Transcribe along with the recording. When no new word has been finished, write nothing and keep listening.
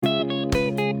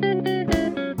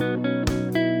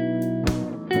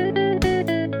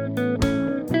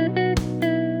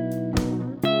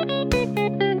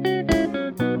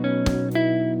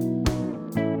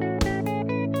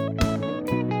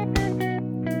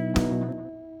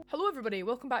everybody,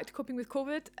 welcome back to Coping with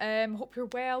COVID. Hope you're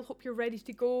well, hope you're ready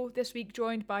to go. This week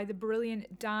joined by the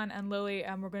brilliant Dan and Lily,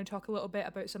 and we're going to talk a little bit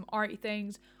about some arty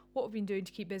things, what we've been doing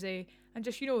to keep busy, and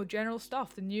just, general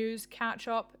stuff, the news, catch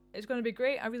up. It's going to be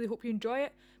great. I really hope you enjoy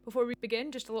it. Before we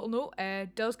begin, just a little note,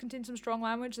 does contain some strong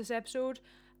language, this episode,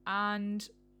 and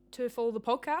to follow the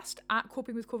podcast at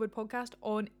Coping with COVID podcast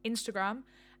on Instagram,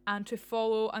 and to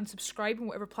follow and subscribe on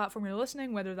whatever platform you're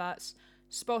listening, whether that's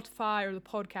Spotify or the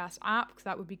podcast app, because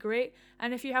that would be great.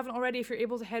 And if you haven't already, if you're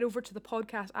able to head over to the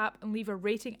podcast app and leave a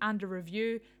rating and a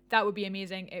review, that would be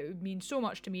amazing. It would mean so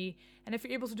much to me. And if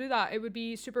you're able to do that, it would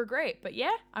be super great. But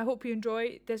yeah, I hope you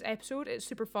enjoy this episode. It's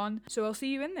super fun. So I'll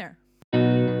see you in there.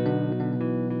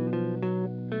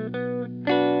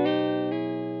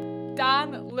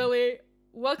 Dan, Lily,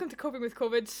 welcome to Coping with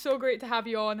COVID. So great to have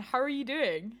you on. How are you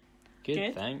doing?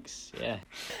 Good, thanks. Yeah.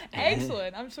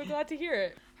 Excellent. I'm so glad to hear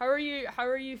it. How are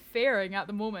you faring at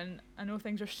the moment? I know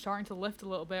things are starting to lift a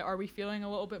little bit. Are we feeling a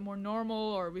little bit more normal,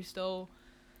 or are we still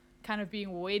kind of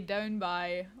being weighed down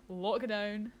by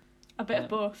lockdown? A bit of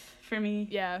both for me.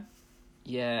 Yeah.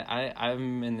 Yeah,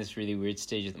 I'm in this really weird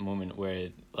stage at the moment where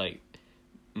like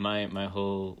my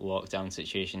whole lockdown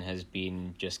situation has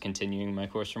been just continuing my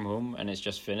course from home, and it's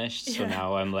just finished. So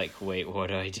now I'm like, wait, what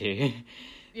do I do?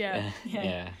 Yeah.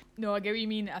 Yeah. No, I get what you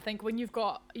mean. I think when you've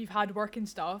had work and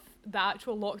stuff, the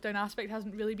actual lockdown aspect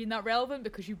hasn't really been that relevant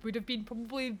because you would have been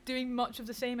probably doing much of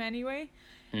the same anyway.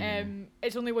 Mm-hmm.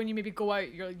 It's only when you maybe go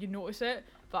out you notice it.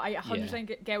 But I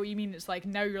 100% get what you mean. It's like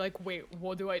now you're like, wait,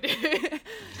 what do I do?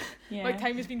 Yeah. My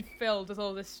time has been filled with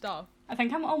all this stuff. I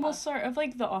think I'm almost sort of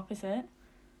like the opposite,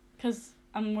 because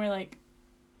I'm more like,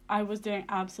 I was doing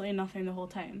absolutely nothing the whole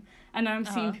time, and now I'm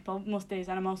seeing people most days,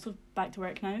 and I'm also back to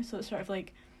work now, so it's sort of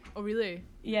like... Oh, really?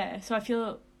 Yeah, so I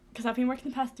feel, because I've been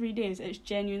working the past 3 days, it's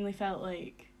genuinely felt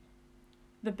like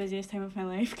the busiest time of my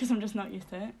life, because I'm just not used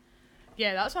to it.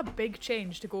 Yeah, that's a big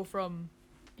change to go from,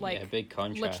 like, a big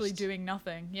contrast. Literally doing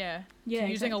nothing, to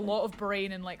using a lot of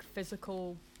brain and, like,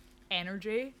 physical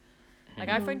energy. Like,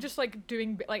 I find just, like,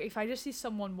 doing, like, if I just see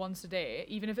someone once a day,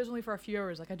 even if it's only for a few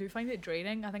hours, like, I do find it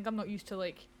draining. I think I'm not used to,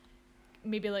 like,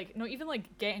 maybe, like, not even,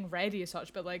 like, getting ready as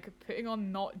such, but, like, putting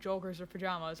on not joggers or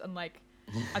pajamas and, like,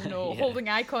 I don't know, holding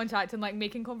eye contact and, like,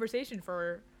 making conversation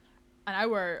for an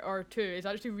hour or two is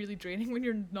actually really draining when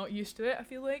you're not used to it, I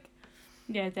feel like.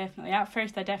 Yeah, definitely. At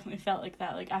first, I definitely felt like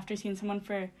that. Like, after seeing someone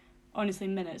for, honestly,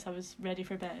 minutes, I was ready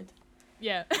for bed.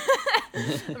 Yeah.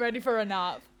 Ready for a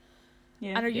nap.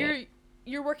 Yeah. And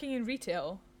you're working in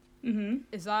retail? Mm-hmm.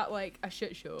 Is that, like, a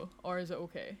shit show, or is it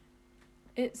okay?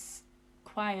 It's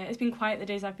quiet. It's been quiet the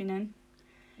days I've been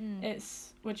in.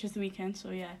 Which is the weekend, so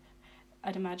yeah,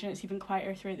 I'd imagine it's even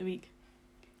quieter throughout the week.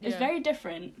 It's very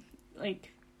different.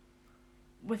 Like,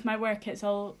 with my work,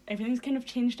 everything's kind of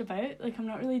changed about. Like, I'm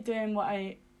not really doing what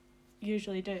I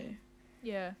usually do.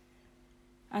 Yeah.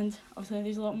 And obviously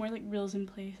there's a lot more, like, rules in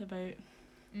place about,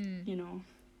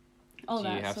 all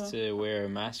that. Do you have to wear a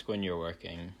mask when you're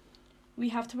working? We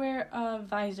have to wear a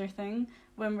visor thing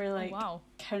when we're, like,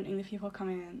 counting the people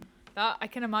coming in. That, I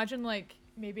can imagine, like,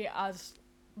 maybe as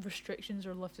restrictions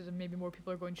are lifted and maybe more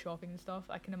people are going shopping and stuff,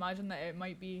 I can imagine that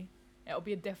it'll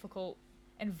be a difficult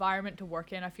environment to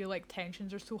work in. I feel like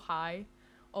tensions are so high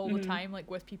all the time,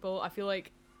 like, with people. I feel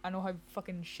like, I know how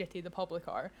fucking shitty the public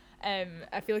are.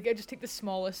 I feel like it'd just take the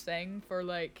smallest thing for,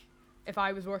 like, if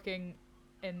I was working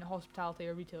in hospitality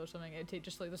or retail or something, it'd take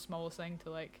just, like, the smallest thing to,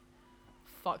 like,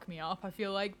 fuck me up, I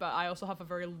feel like. But I also have a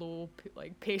very low,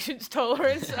 like, patience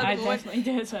tolerance. I definitely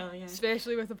do as well, yeah.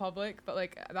 Especially with the public, but,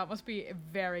 like, that must be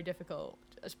very difficult.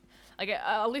 Like,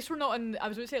 at least we're not in, I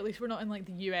was going to say, at least we're not in, like,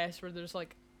 the US where there's,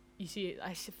 like, I see,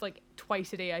 like,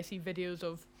 twice a day I see videos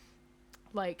of,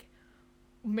 like,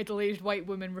 middle-aged white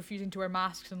women refusing to wear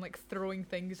masks and, like, throwing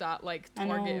things at, like,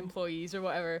 Target employees or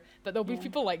whatever. But there'll be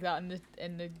people like that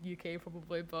in the UK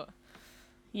probably, but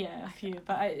yeah, a few,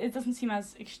 but it doesn't seem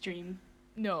as extreme.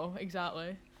 No,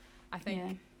 exactly. I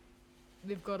think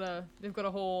they've got a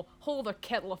whole other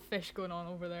kettle of fish going on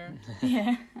over there.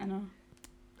 Yeah, I know.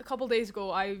 A couple days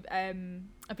ago, I've been,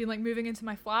 like, moving into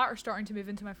my flat, or starting to move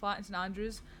into my flat in St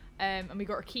Andrews, and we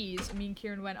got our keys, and me and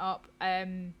Kieran went up,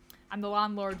 and the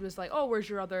landlord was like, oh, where's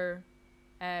your other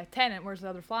tenant, where's the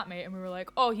other flatmate? And we were like,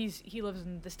 oh, he lives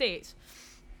in the States.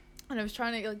 And I was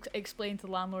trying to, like, explain to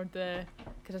the landlord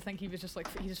because I think he was just, like,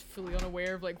 he's fully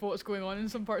unaware of, like, what's going on in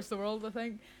some parts of the world, I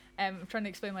think. I'm trying to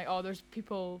explain, like, oh, there's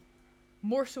people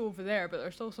more so over there, but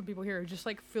there's still some people here who are just,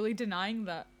 like, fully denying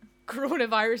that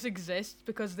coronavirus exists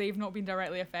because they've not been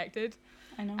directly affected.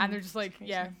 I know. And they're just like,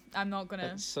 I'm not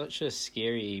gonna. It's such a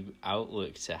scary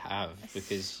outlook to have,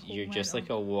 because you're just like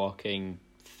a walking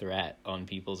threat on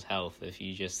people's health if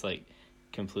you just, like,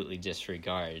 completely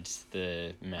disregard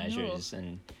the measures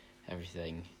and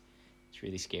everything. It's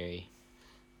really scary.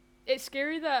 It's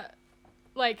scary that,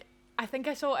 like, I think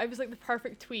I saw, it was like the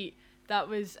perfect tweet that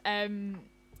was,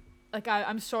 like,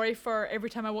 I'm sorry for every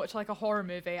time I watch like a horror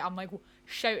movie, I'm like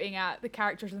shouting at the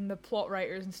characters and the plot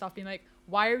writers and stuff, being like,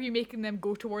 why are you making them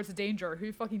go towards the danger?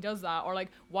 Who fucking does that? Or like,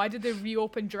 why did they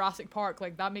reopen Jurassic Park?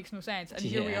 Like, that makes no sense. And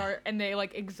here we are in the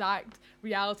like exact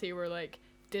reality where like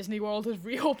Disney World has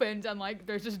reopened and like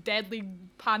there's this deadly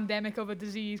pandemic of a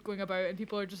disease going about, and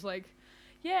people are just like,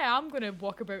 yeah, I'm gonna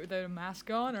walk about without a mask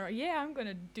on, or yeah, I'm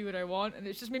gonna do what I want. And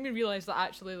it's just made me realize that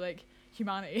actually like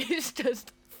humanity is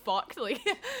just fucked. Like,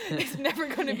 it's never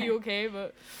gonna be okay.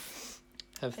 But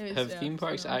have theme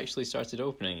parks actually started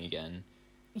opening again?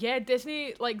 Yeah,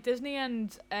 Disney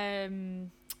and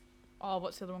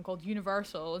what's the other one called?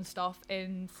 Universal and stuff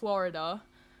in Florida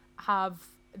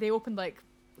they opened like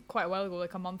quite a while ago,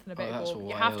 like a month and a bit ago. Wild.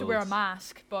 You have to wear a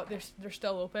mask, but they're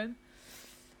still open,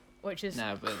 which is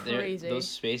crazy. Those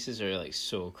spaces are like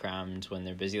so crammed when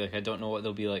they're busy. Like, I don't know what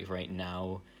they'll be like right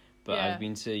now, but I've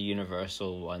been to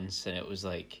Universal once and it was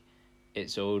like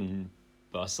its own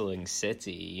bustling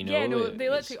city, you know? Yeah, no, they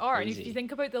literally are. Crazy. And if you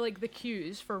think about the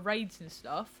queues for rides and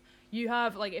stuff, you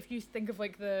have like, if you think of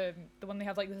like the one they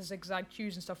have like the zigzag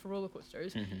queues and stuff for roller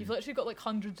coasters, you've literally got like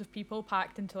hundreds of people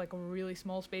packed into like really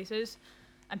small spaces,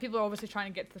 and people are obviously trying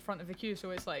to get to the front of the queue, so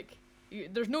it's like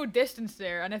there's no distance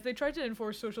there. And if they try to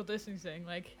enforce social distancing,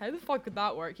 like how the fuck could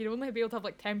that work? You'd only be able to have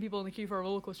like 10 people in the queue for a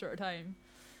roller coaster at a time.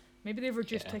 Maybe they've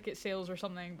reduced ticket sales or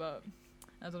something, but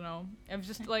I don't know. It was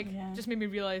just like just made me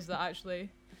realize that actually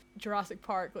Jurassic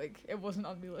Park, like, it wasn't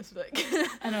unrealistic.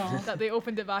 I know. That they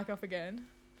opened it back up again.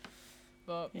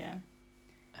 But yeah,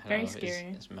 very scary.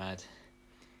 It's mad.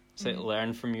 It's like,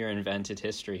 learn from your invented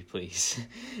history, please.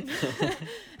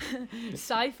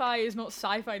 Sci-fi is not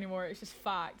sci-fi anymore. It's just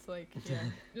fact. Like, yeah,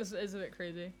 just is a bit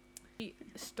crazy.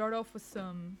 Start off with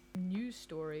some news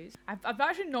stories. I've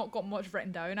actually not got much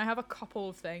written down. I have a couple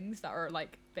of things that are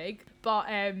like big, but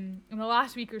in the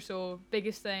last week or so,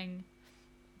 biggest thing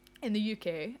in the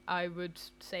UK, I would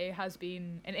say, has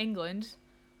been in England.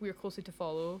 We are closely to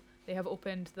follow. They have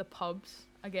opened the pubs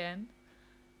again.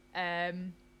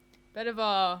 Bit of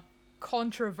a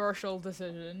controversial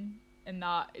decision in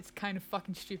that it's kind of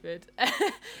fucking stupid.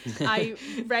 I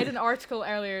read an article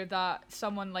earlier that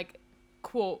someone like,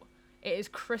 quote, it is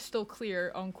crystal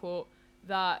clear, unquote,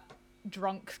 that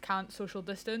drunks can't social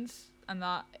distance, and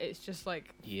that it's just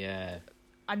like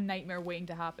a nightmare waiting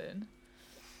to happen.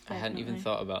 I hadn't even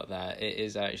thought about that. It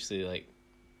is actually like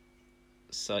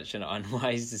such an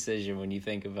unwise decision when you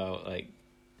think about like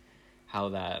how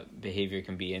that behavior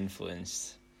can be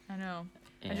influenced. I know.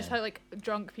 And just how like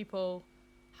drunk people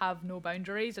have no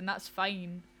boundaries, and that's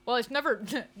fine. Well, it's never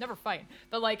fine,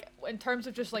 but like in terms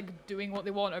of just like doing what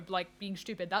they want or like being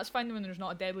stupid, that's fine when there's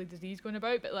not a deadly disease going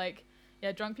about. But like,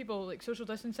 yeah, drunk people, like, social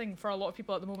distancing for a lot of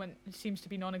people at the moment seems to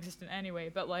be non-existent anyway.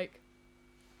 But like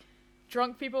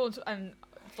drunk people and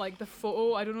like the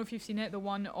photo, I don't know if you've seen it, the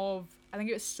one of, I think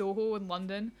it was Soho in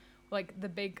London, like the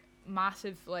big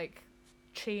massive like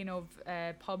chain of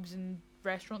pubs and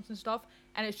restaurants and stuff,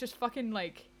 and it's just fucking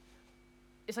like,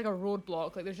 it's like a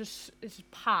roadblock, like it's just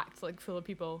packed, like full of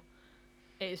people.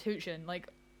 It is hooching, like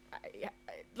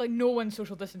no one's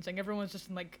social distancing, everyone's just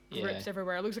in like groups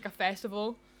everywhere. It looks like a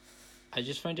festival. I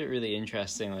just find it really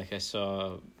interesting. Like, I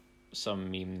saw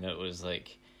some meme that was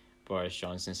like Boris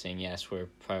Johnson saying, yes, we're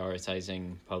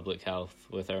prioritizing public health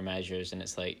with our measures, and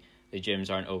it's like the gyms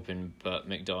aren't open but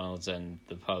McDonald's and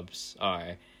the pubs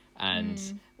are. And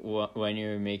when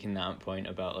you're making that point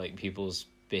about like people's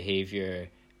behavior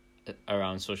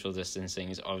around social distancing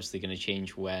is obviously going to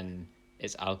change when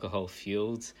it's alcohol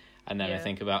fueled, and then I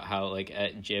think about how like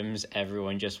at gyms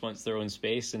everyone just wants their own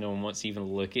space and no one wants to even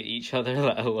look at each other,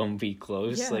 let alone be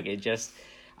close. Like, it just,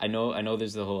 I know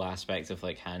there's the whole aspect of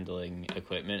like handling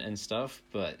equipment and stuff,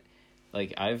 but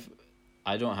like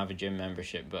I don't have a gym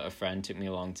membership, but a friend took me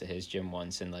along to his gym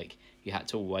once, and like you had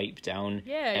to wipe down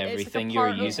everything like you were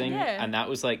using, and that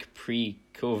was like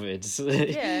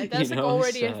pre-COVID. Yeah, that's like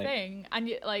already a thing, and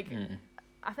you, like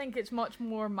I think it's much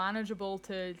more manageable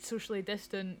to socially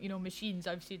distant, machines.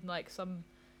 I've seen like some,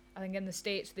 I think in the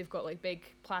States they've got like big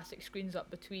plastic screens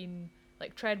up between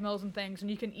like treadmills and things,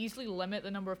 and you can easily limit the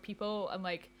number of people, and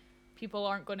like people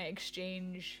aren't going to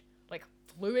exchange like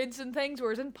fluids and things,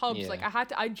 whereas in pubs, like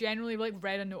I generally like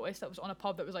read a notice that was on a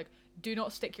pub that was like, do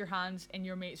not stick your hands in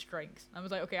your mate's drinks. And I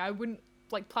was like, okay, I wouldn't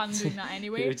like plan on doing that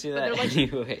anyway. You would do that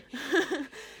anyway.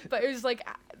 But it was like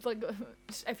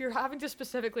if you're having to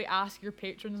specifically ask your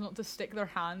patrons not to stick their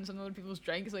hands in other people's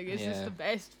drinks, like it's just the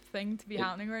best thing to be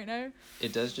happening right now.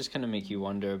 It does just kind of make you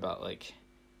wonder about like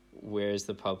where's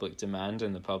the public demand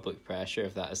and the public pressure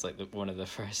if that is like one of the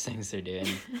first things they're doing.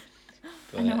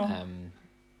 But I know. I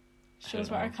Shows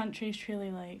don't what know. our country's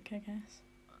truly like, I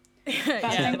guess.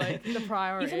 Yeah, like the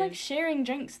priorities. Even like sharing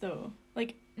drinks though,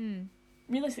 like Mm.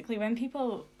 realistically, when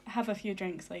people have a few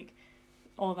drinks, like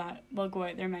all that will go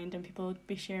out their mind, and people will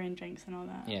be sharing drinks and all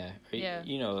that. Yeah. Yeah.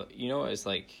 You know what it's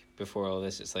like before all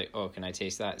this. It's like, oh, can I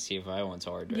taste that? See if I want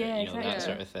to order Yeah, it. You know, exactly. that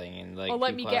sort of thing. And like, Or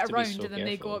let me people have get to be around, so and then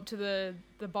they go careful. up to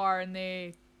the bar and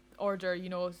they order,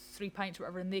 3 pints or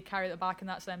whatever, and they carry it back, and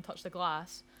that's them touch the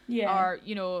glass. Yeah. Or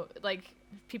like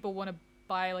people want to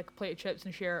buy like a plate of chips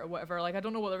and share it or whatever. Like I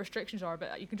don't know what the restrictions are,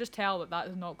 but you can just tell that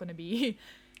is not going to be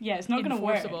Yeah, it's not going to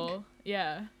work. enforceable.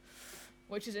 Yeah,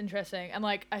 which is interesting. And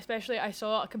like especially I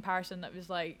saw a comparison that was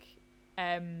like,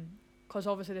 because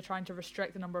obviously they're trying to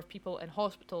restrict the number of people in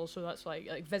hospitals, so that's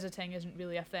like visiting isn't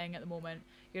really a thing at the moment.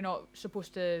 You're not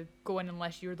supposed to go in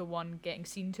unless you're the one getting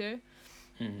seen to.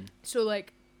 Mhm. So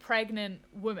like pregnant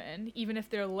women, even if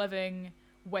they're living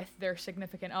with their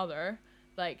significant other,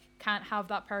 like can't have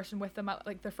that person with them at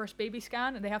like their first baby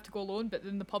scan, and they have to go alone, but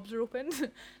then the pubs are open.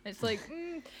 It's like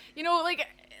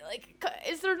like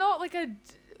is there not like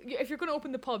if you're going to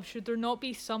open the pub, should there not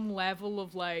be some level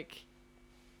of like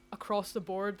across the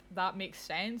board that makes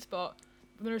sense? But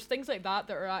there's things like that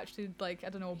are actually like, I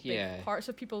don't know, big Yeah. parts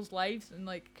of people's lives, and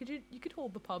like you could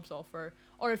hold the pubs off,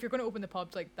 or if you're going to open the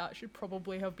pubs, like that should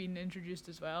probably have been introduced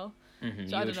as well. Mhm.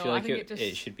 So You I would don't know, feel I like think it, it it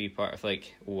just- should be part of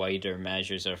like wider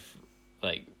measures of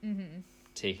like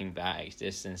taking back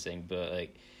distancing, but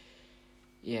like,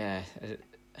 yeah,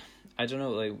 I don't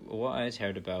know. Like what I'd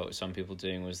heard about some people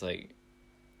doing was like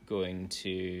going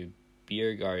to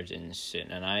beer gardens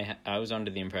soon, and I was under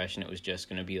the impression it was just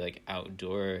going to be like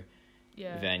outdoor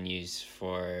Yeah. venues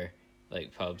for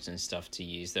like pubs and stuff to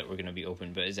use that were going to be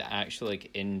open, but is it actually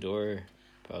like indoor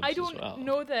pubs I as don't well?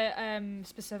 know the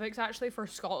specifics actually for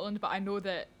Scotland, but I know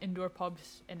that indoor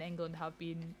pubs in England have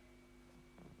been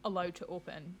allowed to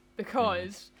open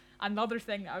because another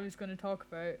thing that I was going to talk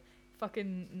about,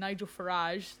 fucking Nigel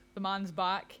Farage, the man's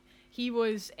back. He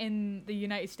was in the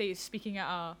United States speaking at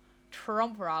a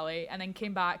Trump rally and then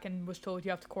came back and was told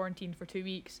you have to quarantine for 2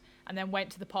 weeks, and then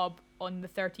went to the pub on the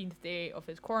 13th day of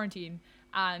his quarantine,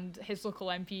 and his local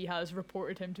MP has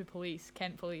reported him to police,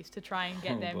 Kent Police, to try and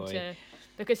get Oh, them boy. to,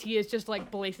 because he has just like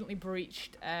blatantly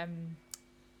breached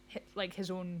like his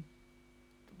own,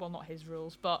 well, not his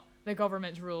rules, but the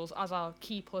government's rules as a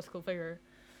key political figure.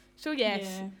 So yes,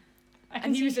 Yeah. I And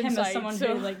can he see was him inside, as someone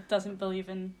so- who like doesn't believe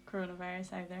in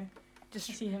coronavirus either. I just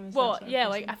see him as well, that sort of yeah,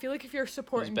 like I person. feel like if you're He's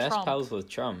supporting best Trump, pals with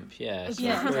Trump, yeah. So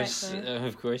Yeah, exactly.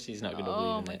 of course he's not going to oh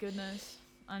believe in my it, goodness,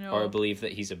 I know. or believe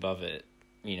that he's above it.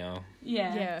 You know.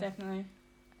 Yeah, Yeah. definitely.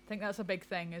 I think that's a big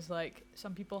thing. Is like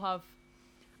some people have.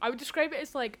 I would describe it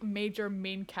as like major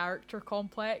main character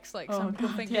complex. Like some Oh, people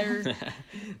God, think yeah. they're,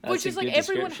 That's which a is like good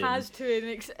everyone description. has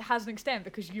to has an extent,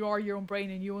 because you are your own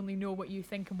brain and you only know what you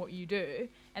think and what you do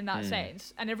in that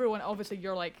sense. And everyone, obviously,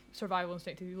 you're like survival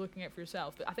instinct, you're looking out for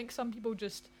yourself. But I think some people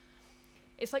just.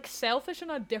 It's like selfish on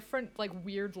a different like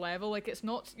weird level. Like it's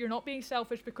not, you're not being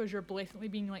selfish because you're blatantly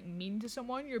being like mean to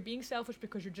someone. You're being selfish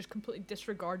because you're just completely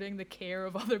disregarding the care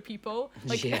of other people.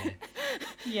 Like Yeah.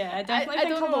 Yeah, I definitely I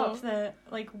think don't a lot know. of the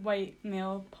like white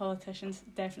male politicians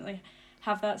definitely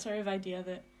have that sort of idea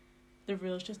that the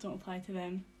rules just don't apply to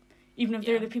them, even if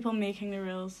they're Yeah. the people making the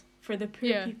rules for the poor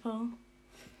Yeah. people.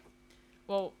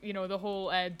 well, the whole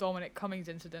Dominic Cummings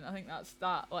incident. I think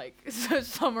that like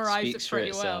summarized Speaks it for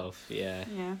pretty well. itself. Yeah.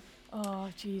 Yeah. Oh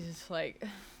Jesus! Like,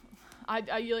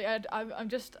 I'm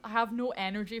just, I have no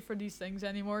energy for these things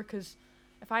anymore. Because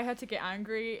if I had to get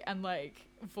angry and like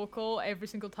vocal every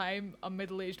single time a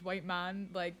middle-aged white man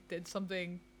like did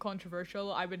something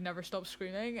controversial, I would never stop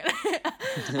screaming.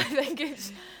 I think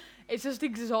it's just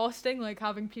exhausting, like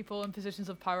having people in positions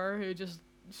of power who just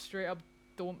straight up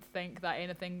don't think that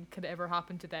anything could ever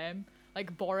happen to them.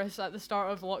 Like Boris at the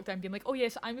start of lockdown being like, oh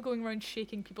yes, I'm going around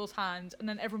shaking people's hands, and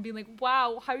then everyone being like,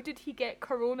 wow, how did he get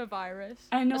coronavirus?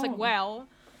 I know. It's like, well,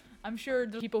 I'm sure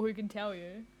there's people who can tell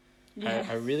you. Yeah.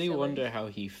 I really Silly. wonder how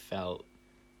he felt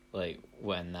like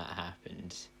when that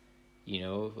happened,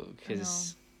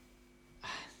 because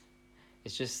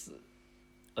it's just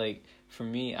like, for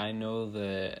me, I know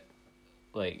that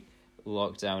like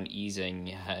lockdown easing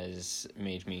has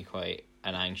made me quite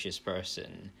an anxious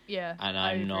person, Yeah. and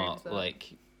I I'm agree not with that.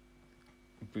 like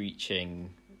breaching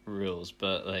rules,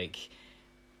 but like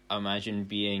imagine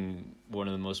being one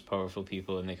of the most powerful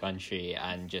people in the country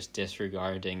and just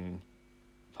disregarding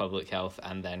public health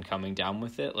and then coming down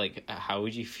with it. Like, how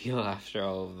would you feel after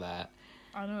all of that?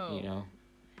 I know.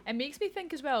 it makes me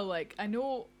think as well, like, I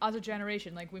know as a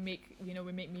generation, like, we make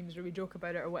memes or we joke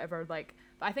about it or whatever, like,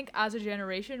 but I think as a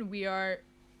generation, we are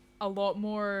a lot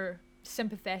more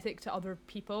sympathetic to other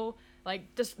people.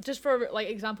 Like, just for, like,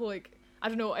 example, like, I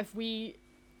don't know, if we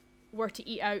were to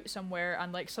eat out somewhere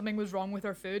and, like, something was wrong with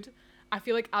our food, I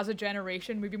feel like as a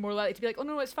generation, we'd be more likely to be like, oh,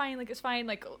 no, it's fine,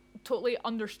 like, totally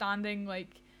understanding, like,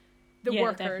 the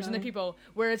workers definitely. and the people.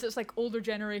 Whereas it's, like, older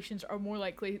generations are more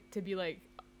likely to be, like,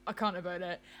 a cunt about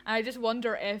it. And I just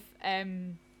wonder if,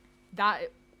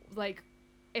 that, like,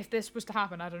 if this was to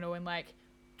happen, I don't know, in, like,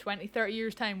 20, 30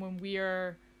 years' time when we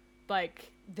are,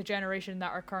 like, the generation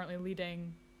that are currently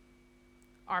leading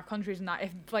our countries and that,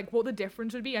 if, like, what the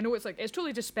difference would be. I know it's, like, it's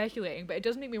totally just speculating, but it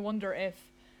does make me wonder if,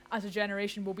 as a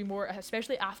generation, we'll be more,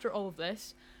 especially after all of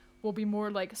this, we'll be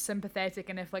more, like, sympathetic,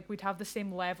 and if, like, we'd have the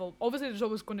same level. Obviously, there's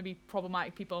always going to be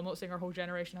problematic people. I'm not saying our whole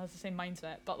generation has the same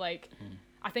mindset, but, like,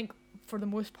 I think for the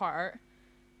most part,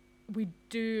 we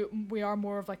are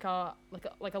more of, like a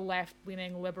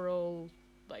left-leaning liberal,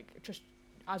 like, just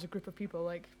as a group of people,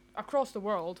 like, across the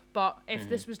world. But if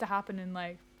this was to happen in,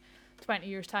 like, 20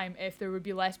 years' time, if there would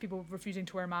be less people refusing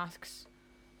to wear masks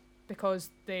because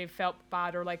they felt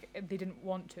bad or, like, they didn't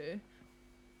want to,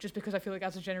 just because I feel like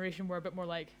as a generation we're a bit more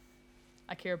like,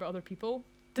 I care about other people.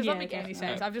 Does that make any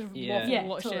sense? I've just waffled a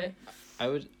lot of shit. I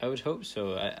would hope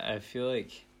so. I feel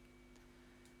like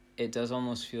it does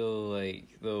almost feel like,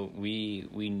 though,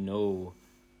 we know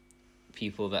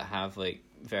people that have, like,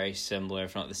 very similar,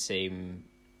 if not the same,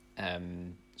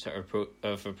 sort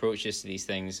of approaches to these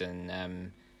things,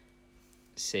 and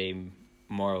same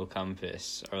moral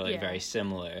compass, or, like, very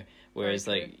similar. Whereas,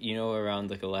 like, you know, around,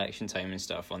 like, election time and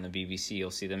stuff on the BBC,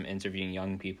 you'll see them interviewing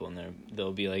young people, and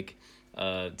there'll be, like,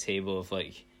 a table of,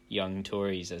 like, young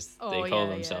Tories, as they call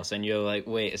themselves, and you're like,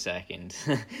 wait a second.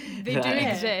 They do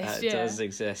exist, that does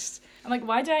exist. I'm like,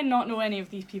 why do I not know any of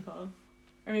these people?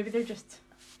 Or maybe they're just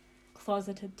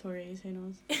closeted Tories, who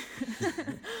knows?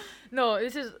 No,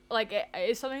 this is, like,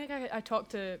 it's something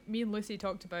like me and Lucy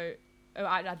talked about.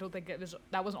 I don't think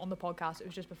that wasn't on the podcast, it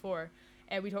was just before.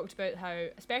 We talked about how,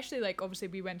 especially, like, obviously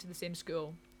we went to the same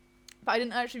school, but I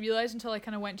didn't actually realise until I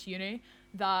kind of went to uni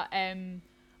that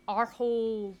our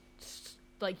whole,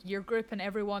 like, year group and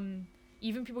everyone,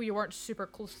 even people you weren't super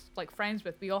close, like, friends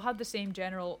with, we all had the same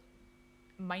general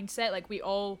mindset. Like, we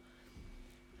all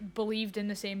believed in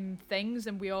the same things,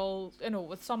 and we all, you know,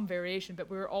 with some variation, but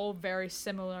we were all very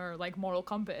similar, like, moral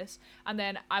compass. And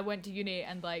then I went to uni,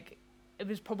 and, like, it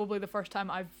was probably the first time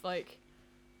I've, like,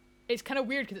 it's kind of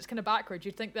weird because it's kind of backwards.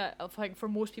 You'd think that, like, for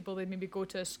most people, they'd maybe go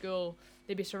to a school,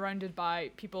 they'd be surrounded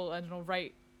by people, I don't know,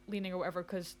 right-leaning or whatever,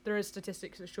 because there is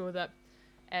statistics that show that,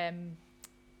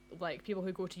 like, people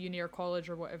who go to uni or college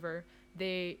or whatever,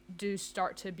 they do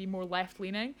start to be more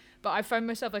left-leaning. But I found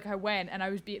myself, like, I went, and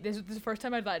this was the first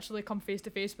time I'd actually come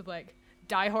face-to-face with, like,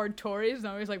 diehard Tories, and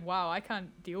I was like, wow, I can't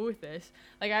deal with this.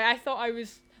 Like, I thought I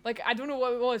was, like, I don't know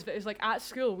what it was, but it was, like, at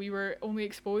school, we were only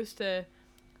exposed to,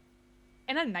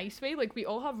 in a nice way, like, we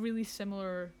all have really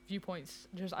similar viewpoints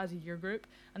just as a year group.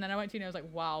 And then I went to uni, I was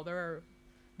like, wow,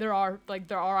 there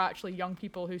are actually young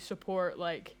people who support,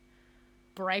 like,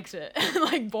 Brexit,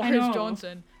 like Boris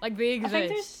Johnson, like, they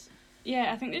exist.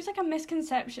 I think there's, like, a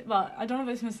misconception, well, I don't know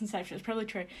if it's a misconception, it's probably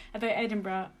true, about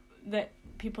Edinburgh, that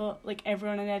people, like,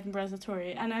 everyone in Edinburgh is a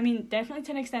Tory. And I mean, definitely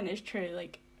to an extent it's true,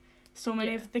 like, so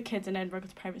many of the kids in Edinburgh go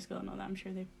to private school and all that, I'm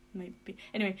sure they might be,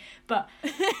 anyway, but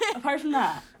apart from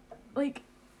that, like,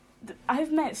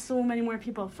 I've met so many more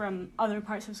people from other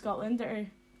parts of Scotland that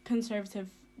are conservative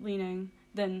leaning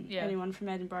than anyone from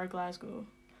Edinburgh or Glasgow.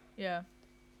 Yeah.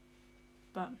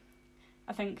 But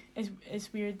I think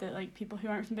it's weird that, like, people who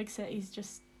aren't from big cities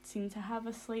just seem to have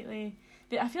a slightly...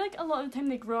 I feel like a lot of the time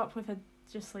they grow up with a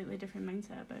just slightly different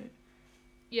mindset about...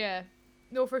 Yeah.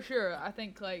 No, for sure. I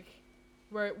think, like,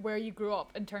 where you grew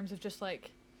up in terms of just,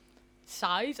 like,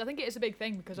 size, I think it is a big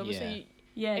thing, because obviously...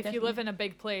 Yeah, if definitely. you live in a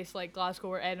big place like Glasgow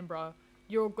or Edinburgh,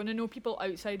 you're going to know people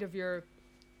outside of your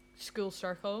school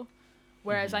circle.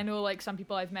 Whereas I know, like, some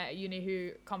people I've met at uni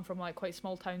who come from, like, quite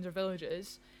small towns or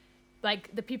villages.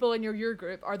 Like, the people in your year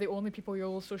group are the only people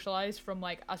you'll socialise from,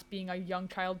 like, us being a young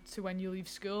child to when you leave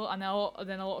school. And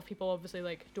then a lot of people obviously,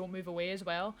 like, don't move away as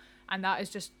well. And that'll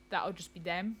just be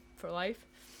them for life.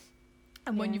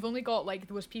 And when you've only got, like,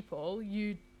 those people,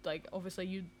 you, like, obviously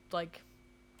you, like,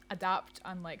 adapt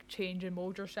and, like, change and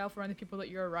mold yourself around the people that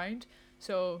you're around.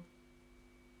 So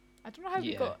I don't know how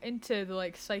we got into the,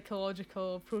 like,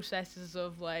 psychological processes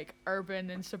of, like, urban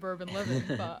and suburban living,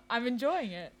 but I'm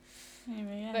enjoying it.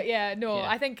 Anyway, But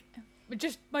I think,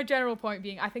 just my general point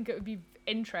being, I think it would be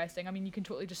interesting. I mean, you can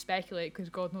totally just speculate, because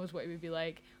God knows what it would be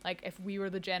like if we were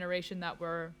the generation that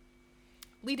were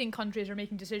leading countries are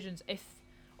making decisions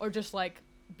or just like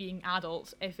being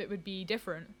adults, if it would be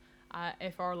different,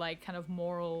 if our like kind of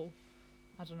moral,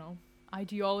 I don't know,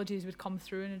 ideologies would come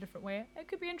through in a different way. It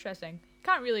could be interesting.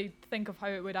 Can't really think of how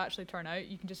it would actually turn out.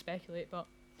 You can just speculate, but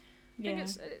I think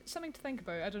it's something to think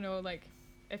about. I don't know, like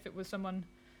if it was someone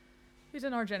who's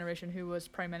in our generation who was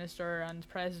prime minister and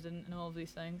president and all of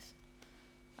these things.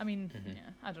 I mean,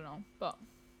 yeah, I don't know, but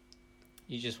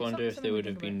you just wonder if they would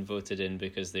have been voted in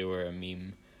because they were a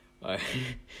meme. Or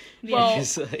well,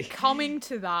 like... coming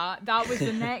to that was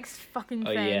the next fucking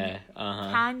thing. Oh yeah,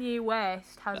 Kanye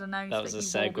West has announced that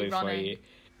was that he will be running.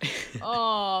 For you.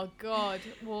 Oh god,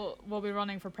 we'll be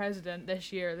running for president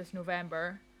this year, this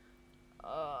November.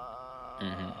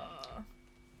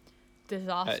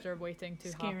 Disaster waiting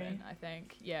to happen. I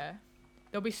think, yeah,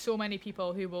 there'll be so many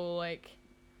people who will like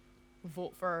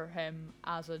vote for him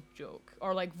as a joke,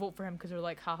 or like vote for him because they're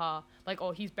like, haha, like,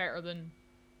 oh, he's better than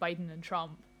Biden and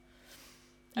Trump.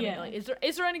 I mean, like, is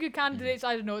there any good candidates?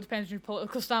 I don't know. It depends on your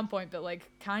political standpoint. But like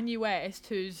Kanye West,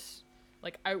 who's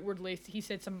like outwardly, he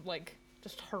said some like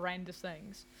just horrendous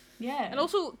things. Yeah. And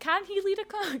also, can he lead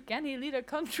a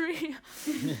country?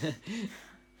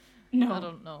 No, I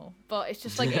don't know. But it's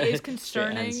just like it is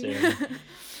concerning.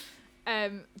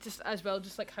 Just as well,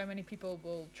 just like how many people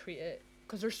will treat it,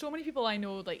 because there's so many people I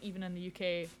know, like even in the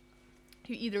UK,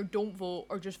 who either don't vote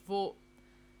or just vote.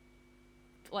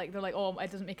 Like they're like, oh,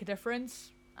 it doesn't make a difference.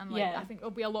 And like I think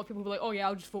there'll be a lot of people who will be like, oh yeah,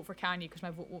 I'll just vote for Kanye because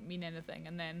my vote won't mean anything,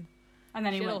 and then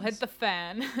it'll hit the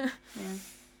fan. Yeah.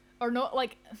 Or not,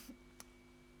 like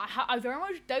I very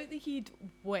much doubt that he'd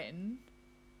win,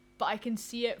 but I can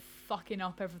see it fucking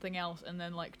up everything else, and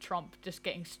then like Trump just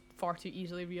getting far too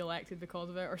easily re-elected because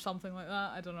of it, or something like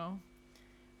that. I don't know.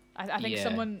 I think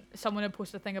someone had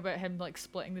posted a thing about him like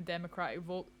splitting the Democratic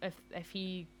vote if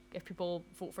people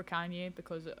vote for Kanye,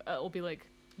 because it'll be like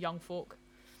young folk.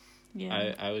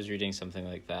 Yeah. I was reading something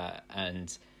like that,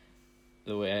 and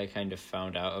the way I kind of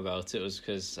found out about it was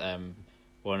because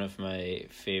one of my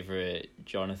favourite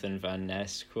Jonathan Van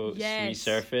Ness quotes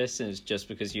resurfaced, and it's just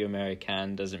because you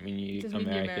American doesn't mean you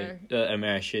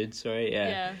American, sorry,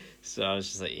 yeah. So I was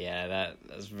just like, yeah,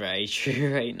 that's very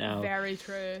true right now. Very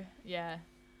true, yeah.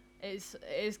 It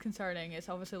is concerning. It's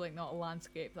obviously like not a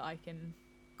landscape that I can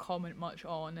comment much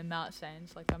on in that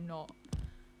sense. Like I'm not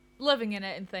living in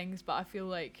it and things, but I feel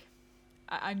like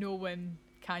I know when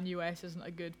Kanye West isn't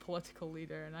a good political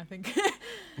leader, and I think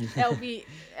it'll be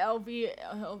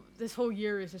this whole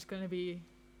year is just going to be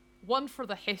one for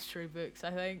the history books.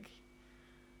 I think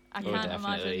I can't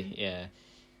imagine. Yeah,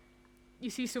 you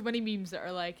see so many memes that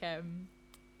are like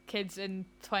kids in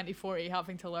 2040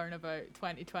 having to learn about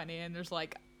 2020, and there's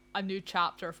like a new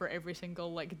chapter for every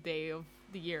single like day of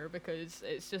the year, because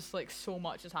it's just like so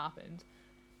much has happened.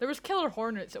 There was killer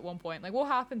hornets at one point. Like, what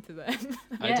happened to them?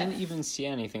 I didn't even see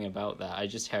anything about that. I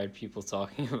just heard people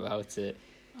talking about it.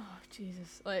 Oh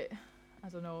Jesus! Like, I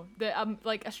don't know. The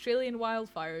like Australian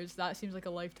wildfires. That seems like a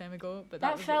lifetime ago, but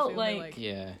that was felt like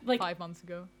 5 months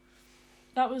ago.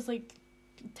 That was like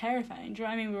terrifying. Do you know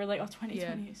what I mean? We were like, oh,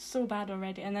 2020 is so bad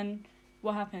already, and then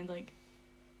what happened? Like,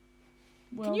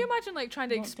 well, can you imagine like trying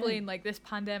to explain like this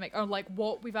pandemic, or like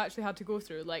what we've actually had to go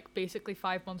through, like basically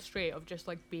 5 months straight of just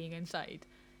like being inside?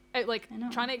 Like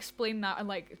trying to explain that and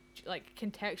like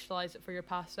contextualize it for your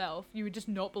past self, you would just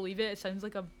not believe it. It sounds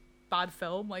like a bad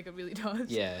film, like it really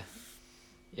does. Yeah,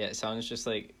 it sounds just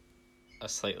like a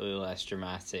slightly less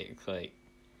dramatic like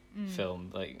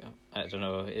film. Like I don't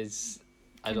know,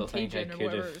 I don't think I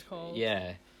could have.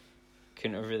 Yeah,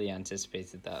 couldn't have really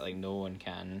anticipated that. Like no one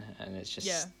can, and it's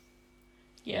just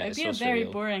it'd be a very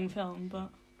boring film,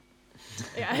 but.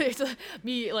 Yeah, it's like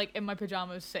me like in my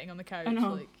pajamas sitting on the couch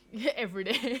like every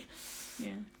day.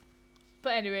 Yeah.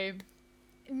 But anyway,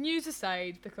 news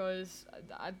aside, because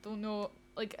I don't know,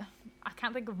 like I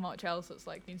can't think of much else that's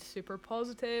like been super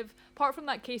positive. Apart from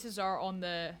that, cases are in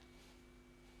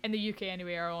the UK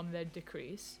anyway are on the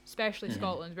decrease, especially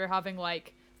Scotland. We're having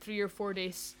like 3 or 4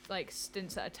 days like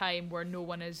stints at a time where no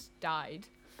one has died.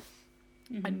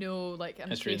 I know like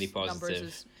that's really positive.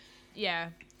 Numbers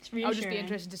I'll just be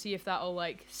interested to see if that'll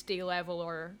like stay level,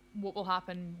 or what will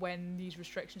happen when these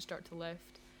restrictions start to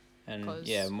lift. And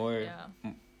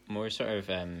more sort of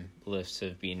lifts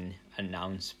have been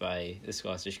announced by the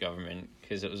Scottish government,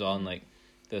 because it was on like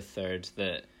the 3rd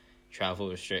that travel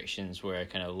restrictions were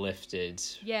kind of lifted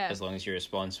as long as you're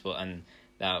responsible, and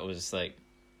that was like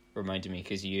reminded me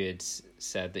because you had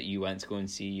said that you went to go and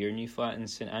see your new flat in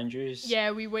St Andrews. Yeah,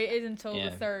 we waited until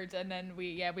the 3rd, and then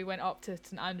we went up to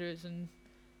St Andrews, and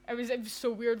it was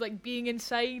so weird, like being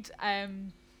inside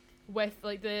with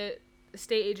like the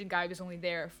estate agent guy was only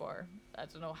there for I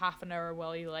don't know half an hour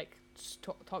while he like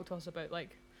talk to us about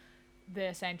like the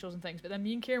essentials and things. But then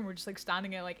me and Kieran were just like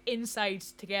standing at like inside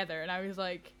together, and I was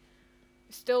like,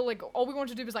 still like all we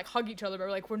wanted to do was like hug each other, but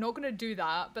we're like, we're not gonna do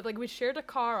that. But like we shared a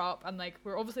car up, and like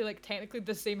we're obviously like technically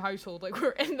the same household, like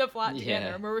we're in the flat together,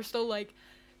 and we were still like,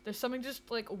 there's something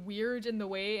just like weird in the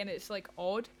way, and it's like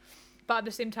odd. But at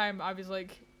the same time, I was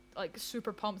like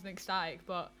super pumped and ecstatic.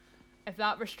 But if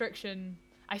that restriction,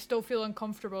 I still feel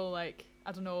uncomfortable, like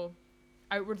I don't know,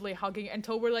 outwardly hugging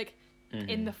until we're like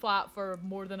in the flat for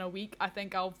more than a week. I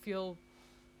think it'll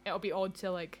be odd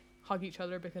to like hug each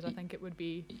other, because I think it would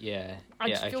be I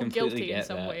just feel guilty in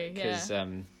some way. Because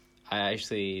I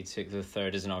actually took the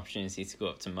third as an opportunity to go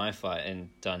up to my flat in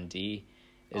Dundee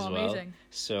as well. Amazing.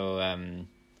 So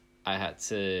I had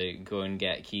to go and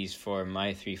get keys for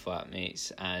my 3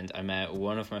 flatmates, and I met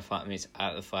one of my flatmates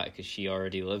at the flat because she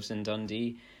already lives in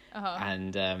Dundee.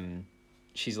 And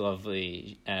she's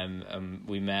lovely.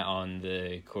 We met on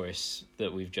the course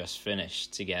that we've just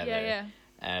finished together.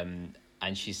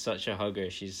 And she's such a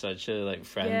hugger. She's such a like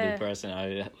friendly person.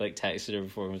 I like texted her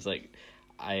before and was like,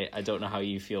 I don't know how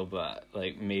you feel, but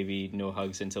like maybe no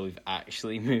hugs until we've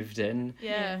actually moved in.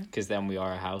 Because then we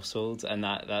are a household, and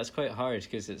that's quite hard,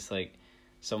 because it's like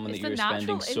someone that you're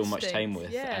spending so much time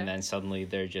with, and then suddenly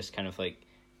they're just kind of like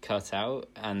cut out,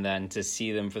 and then to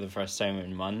see them for the first time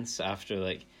in months after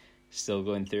like still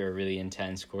going through a really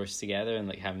intense course together and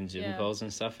like having Zoom calls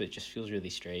and stuff, it just feels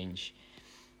really strange.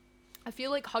 I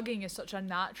feel like hugging is such a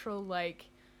natural like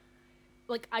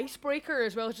icebreaker,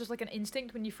 as well as just like an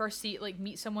instinct when you first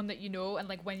meet someone that you know, and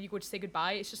like when you go to say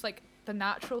goodbye, it's just like the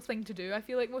natural thing to do, I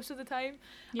feel like, most of the time.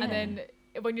 And then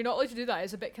when you're not allowed to do that,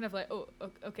 it's a bit kind of like, oh,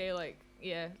 okay, like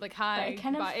like hi,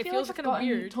 but it feels like kind of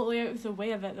weird. Totally out of the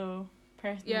way of it though,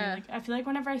 personally. Like I feel like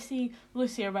whenever I see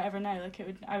Lucy or whatever now, like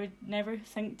I would never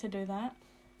think to do that.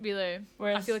 Really?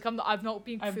 Whereas I feel like I've not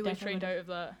been fully trained out of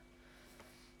that.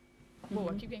 Whoa,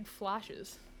 I keep getting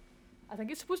flashes. I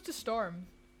think it's supposed to storm.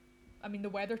 I mean, the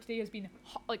weather today has been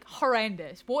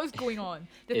horrendous. What is going on?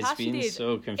 The past few days,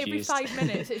 so confused. Every 5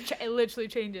 minutes, it literally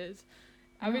changes.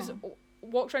 I was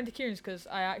walked around to Kieran's because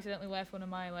I accidentally left one of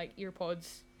my like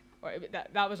earpods. Or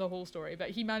that was a whole story. But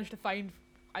he managed to find.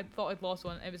 I thought I'd lost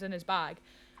one. It was in his bag.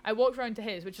 I walked around to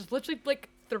his, which is literally like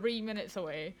 3 minutes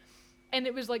away, and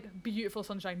it was like beautiful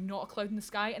sunshine, not a cloud in the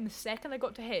sky. And the second I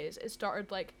got to his, it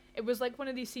started like, it was like one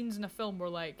of these scenes in a film where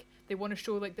like they want to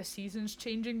show like the seasons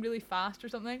changing really fast or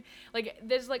something. Like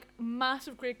this like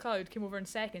massive grey cloud came over in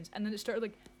seconds, and then it started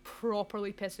like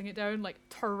properly pissing it down, like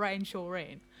torrential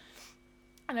rain.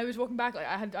 And I was walking back, like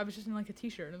I was just in like a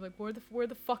t-shirt, and I was like, where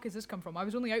the fuck has this come from? I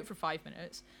was only out for 5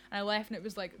 minutes, and I left, and it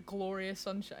was like glorious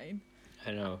sunshine.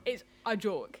 I know. It's a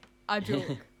joke,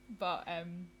 but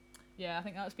yeah, I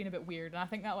think that's been a bit weird, and I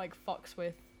think that like fucks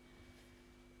with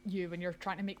you when you're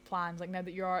trying to make plans. Like now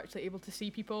that you're actually able to see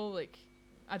people, like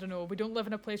I don't know, we don't live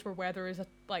in a place where weather is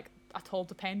at all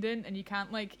dependent, and you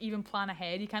can't like even plan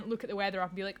ahead. You can't look at the weather up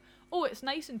and be like, oh, it's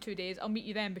nice in 2 days, I'll meet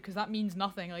you then, because that means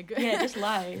nothing. Like it just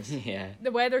lies.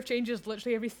 The weather changes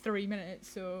literally every 3 minutes,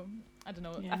 so I don't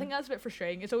know. I think that's a bit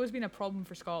frustrating. It's always been a problem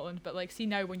for Scotland, but like see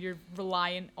now when you're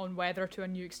reliant on weather to a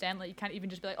new extent, like you can't even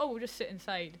just be like, oh, we'll just sit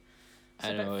inside. It's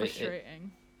a bit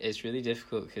frustrating. It's really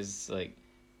difficult because like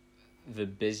the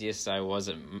busiest I was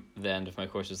at the end of my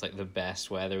course was like the best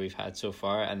weather we've had so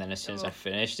far, and then as soon as I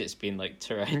finished, it's been like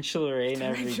torrential rain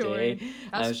every day.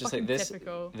 And I was just like,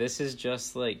 this is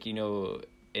just like, you know,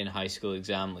 in high school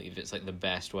exam leave, it's like the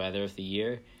best weather of the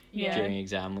year during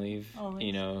exam leave. Always.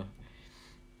 You know,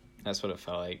 that's what it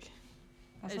felt like.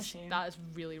 That is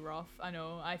really rough. I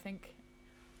know. I think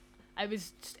it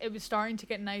was starting to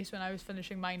get nice when I was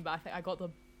finishing mine, but I think I got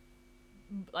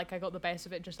the best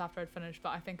of it just after I'd finished. But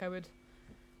I think I would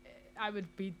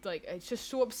be like, it's just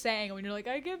so upsetting when you're like,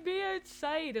 I can be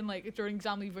outside, and like during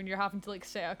exam leave when you're having to like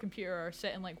sit at a computer or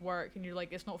sit and like work, and you're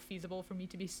like, it's not feasible for me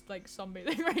to be like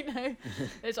sunbathing right now.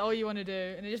 It's all you want to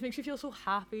do, and it just makes you feel so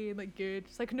happy and like good.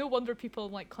 It's like no wonder people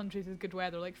in like countries with good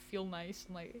weather like feel nice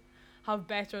and like have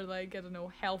better like, I don't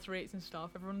know, health rates and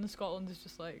stuff. Everyone in Scotland is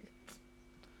just like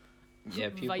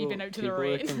vibing out to the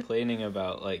rain. People were complaining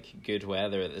about like good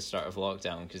weather at the start of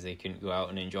lockdown because they couldn't go out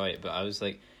and enjoy it, but I was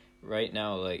like, right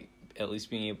now, like at least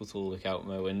being able to look out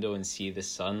my window and see the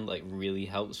sun like really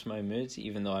helps my mood,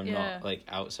 even though I'm not like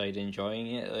outside enjoying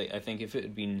it. Like I think if it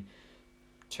had been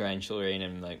torrential rain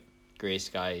and like grey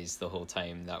skies the whole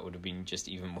time, that would have been just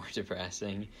even more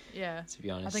depressing. To be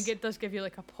honest, I think it does give you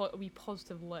like a wee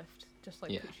positive lift, just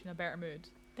like puts you in a better mood.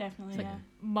 Definitely. It's like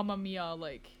Mamma Mia,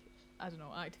 like I don't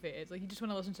know, activated. Like you just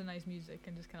want to listen to nice music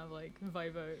and just kind of like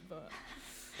vibe out. But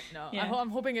No, Yeah. I'm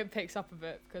hoping it picks up a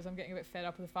bit because I'm getting a bit fed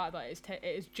up with the fact that it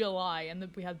is July and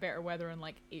that we had better weather in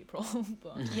like April.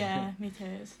 But Yeah, me too.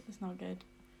 It's not good.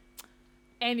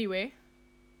 anyway,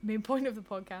 main point of the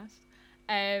podcast.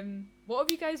 What have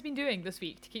you guys been doing this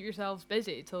week to keep yourselves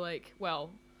busy? To like, well,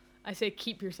 I say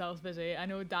keep yourselves busy. I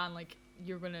know Dan, like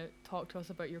you're gonna talk to us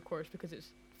about your course because it's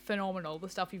phenomenal. The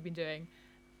stuff you've been doing.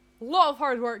 A lot of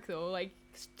hard work though. Like,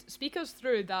 speak us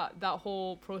through that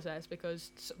whole process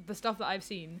because the stuff that I've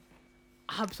seen,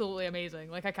 absolutely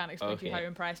amazing. Like, I can't explain to you how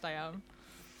impressed I am.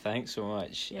 Thanks so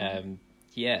much.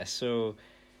 Yeah. So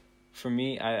for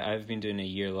me, I've been doing a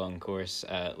year-long course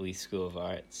at Leith School of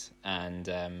Arts, and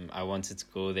I wanted to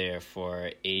go there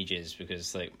for ages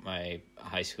because like my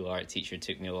high school art teacher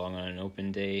took me along on an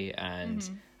open day, and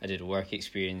I did work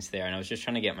experience there, and I was just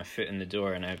trying to get my foot in the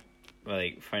door, and I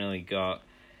like finally got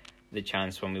the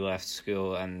chance when we left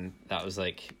school, and that was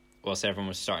like whilst everyone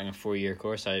was starting a 4-year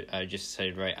course, I just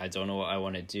decided, right, I don't know what I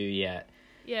want to do yet.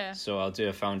 Yeah. So I'll do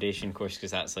a foundation course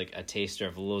because that's like a taster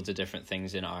of loads of different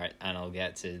things in art, and I'll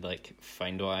get to like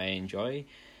find what I enjoy.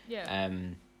 Yeah.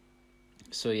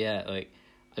 So yeah, like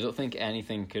I don't think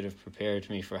anything could have prepared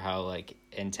me for how like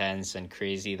intense and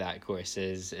crazy that course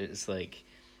is. It's like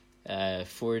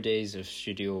 4 days of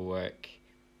studio work,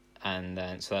 and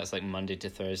then so that's like Monday to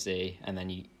Thursday, and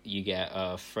then you get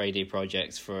a Friday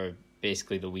project for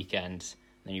basically the weekend.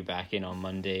 Then you're back in on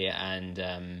Monday,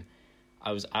 and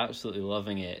I was absolutely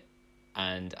loving it,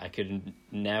 and I could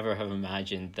never have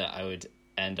imagined that I would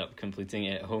end up completing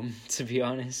it at home, to be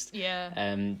honest.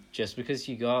 Yeah. Just because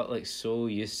you got like so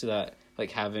used to that,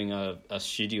 like having a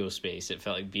studio space, it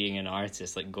felt like being an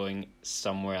artist, like going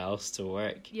somewhere else to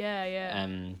work. Yeah.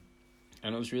 And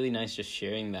it was really nice just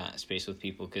sharing that space with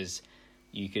people because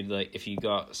you could like, if you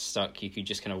got stuck, you could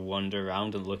just kind of wander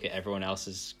around and look at everyone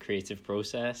else's creative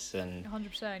process. And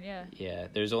 100%. Yeah. yeah,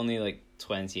 there's only like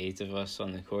 28 of us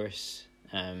on the course,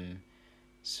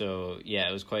 so yeah,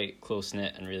 it was quite close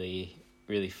knit and really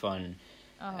fun.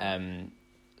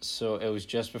 So it was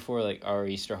just before like our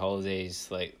Easter holidays,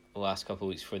 like the last couple of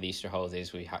weeks before the Easter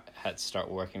holidays, we had to start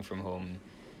working from home,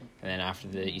 and then after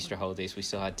the Easter holidays we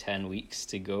still had 10 weeks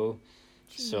to go.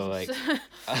 Jesus. So like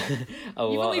You've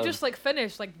only just like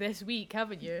finished like this week,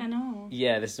 haven't you? I know.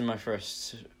 Yeah, this is my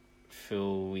first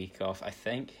full week off, I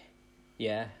think.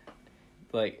 Yeah.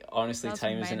 Like, honestly, That's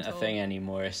time isn't a mental. thing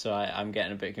anymore, so I'm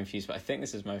getting a bit confused, but I think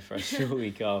this is my first full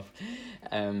week off.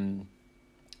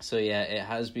 So yeah, it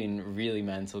has been really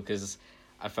mental, because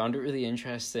I found it really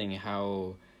interesting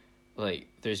how, like,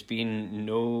 there's been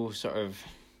no sort of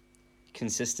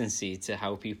consistency to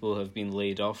how people have been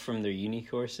laid off from their uni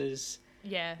courses.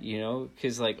 Yeah. You know?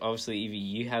 Because, like, obviously, Evie,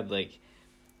 you had, like,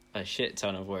 a shit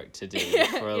ton of work to do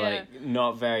for, like,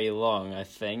 not very long, I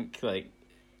think. Like,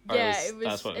 yeah,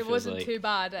 that's what it feels wasn't like. too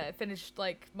bad. It finished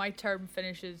like my term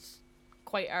finishes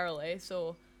quite early,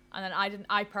 so and then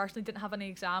I personally didn't have any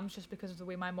exams just because of the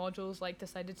way my modules like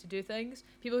decided to do things.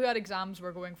 People who had exams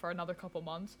were going for another couple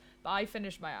months, but I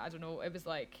finished my, I don't know, it was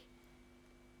like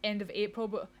end of April,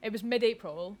 but it was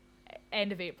mid-April,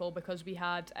 end of April, because we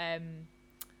had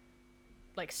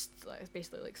like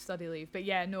basically like study leave. But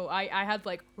yeah, no, I had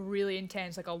like really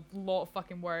intense, like a lot of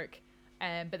fucking work.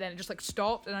 But then it just like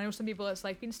stopped, and I know some people it's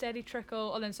like been steady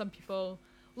trickle, and then some people.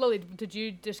 Lily, did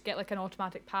you just get like an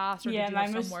automatic pass, or Yeah, did you have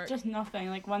mine some was work? just nothing.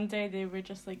 Like one day they were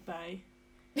just like bye.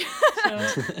 So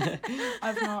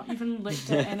I've not even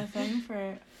looked at anything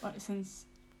for since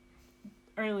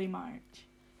early March.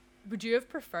 Would you have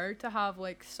preferred to have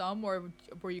like some, or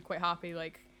were you quite happy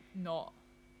like not?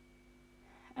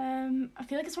 I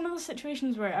feel like it's one of those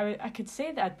situations where I could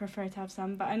say that I'd prefer to have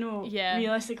some, but I know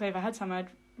realistically if I had some I'd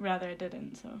rather I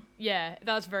didn't. So yeah,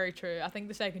 that's very true. I think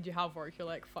the second you have work, you're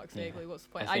like, fuck's sake, like, what's the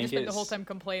point? I just spent the whole time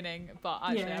complaining, but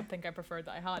actually I think I preferred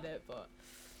that I had it. But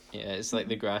yeah, it's like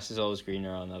the grass is always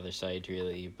greener on the other side,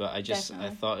 really. But I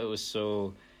Definitely. thought it was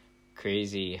so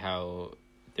crazy how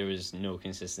there was no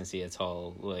consistency at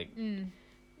all. Like,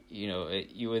 you know,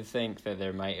 you would think that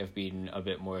there might have been a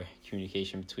bit more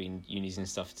communication between unis and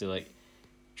stuff to like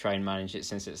try and manage it,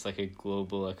 since it's like a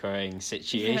global occurring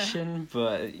situation.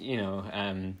 But you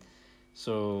know,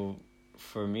 so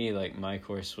for me, like my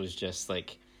course was just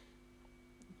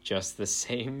the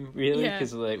same, really,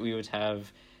 because like we would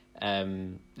have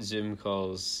Zoom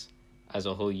calls as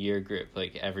a whole year group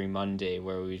like every Monday,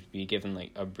 where we'd be given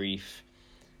like a brief,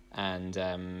 and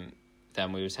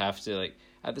then we would have to like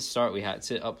at the start we had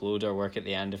to upload our work at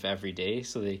the end of every day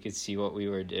so they could see what we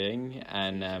were doing,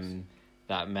 and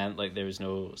that meant like there was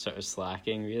no sort of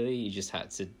slacking, really. You just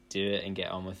had to do it and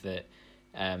get on with it.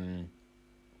 And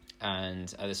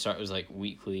at the start it was like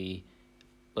weekly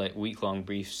like week-long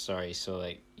briefs, sorry, so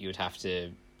like you would have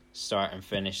to start and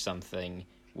finish something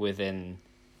within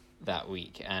that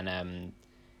week, and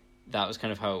that was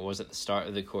kind of how it was at the start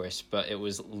of the course, but it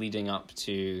was leading up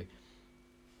to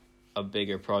a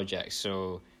bigger project.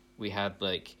 So we had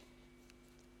like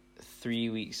 3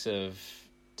 weeks of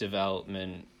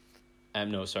development,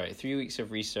 3 weeks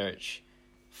of research,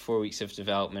 4 weeks of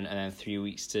development, and then 3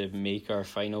 weeks to make our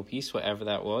final piece, whatever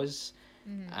that was.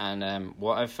 And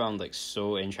what I've found like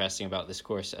so interesting about this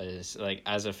course is, like,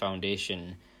 as a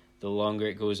foundation, the longer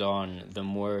it goes on, the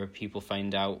more people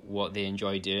find out what they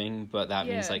enjoy doing, but that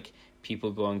means like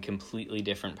people go on completely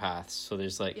different paths. So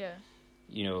there's like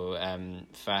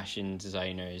fashion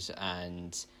designers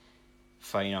and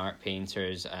fine art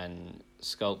painters and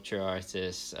sculpture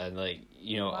artists and like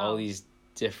all these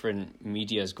different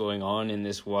medias going on in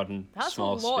this one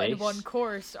small space. That's a lot in one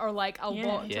course, or like a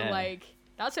lot to like.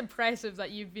 That's impressive that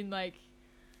you've been like.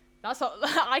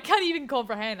 I can't even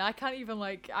comprehend. I can't even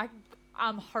like.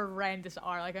 I'm horrendous at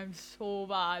art. Like, I'm so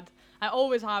bad. I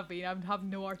always have been. I have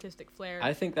no artistic flair.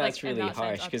 I think that's really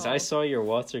harsh, because I saw your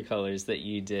watercolors that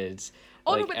you did.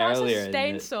 Oh no, but that's a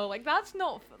stencil. Like that's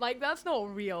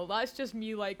not real. That's just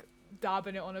me like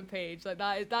dabbing it on a page. Like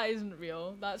that isn't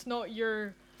real. That's not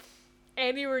your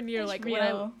anywhere near like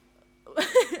real.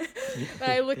 When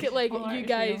I look at like you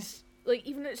guys, like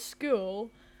even at school,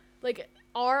 like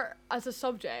art as a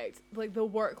subject, like the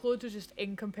workload was just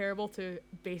incomparable to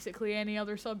basically any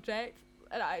other subject.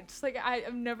 And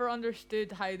I've never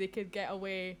understood how they could get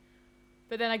away.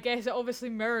 But then I guess it obviously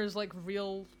mirrors like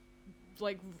real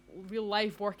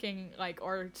life working like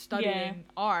or studying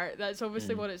art. That's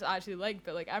obviously what it's actually like.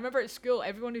 But like I remember at school,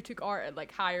 everyone who took art at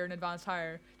like higher and advanced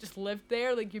higher just lived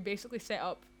there. Like you basically set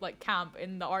up like camp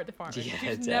in the art department. You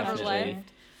just never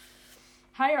left.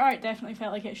 Higher art definitely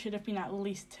felt like it should have been at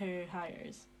least 2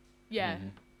 hires. Yeah.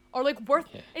 Or like worth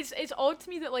it's odd to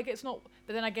me that like it's not,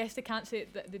 but then I guess they can't say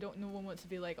that they don't, no one wants to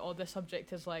be like, oh, this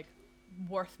subject is like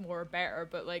worth more or better,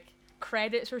 but like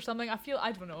credits or something, I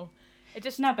don't know. It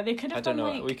just but they could have done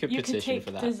like we could petition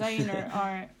for that. Design or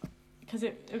art, because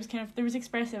it was kind of, there was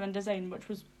expressive and design, which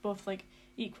was both like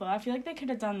equal. I feel like they could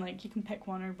have done like you can pick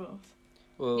one or both.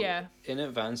 Well, in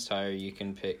advanced higher you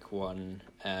can pick one.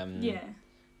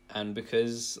 And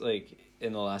because like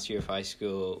in the last year of high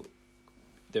school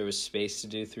there was space to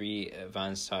do 3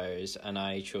 advanced hires and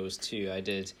I chose 2. I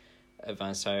did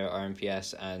advanced higher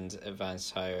RMPS and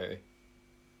advanced higher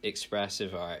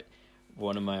expressive art.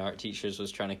 One of my art teachers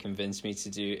was trying to convince me to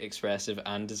do expressive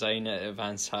and design at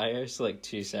advanced higher, so like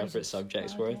 2 separate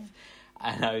subjects worth.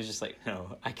 And I was just like,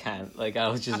 no, I can't. Like,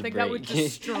 I'll just I think break. That would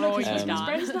destroy you. Was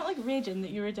Brenda's not like raging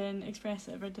that you were doing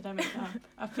expressive, or did I make that up?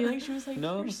 I feel like she was like,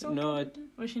 no. Was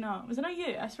she not? Was it not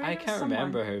you? I swear I can't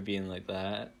remember her being like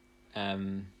that. There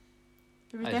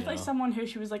was definitely someone who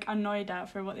she was like annoyed at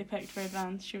for what they picked for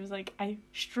advanced. She was like, I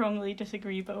strongly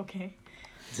disagree, but okay.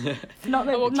 Not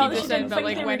that she didn't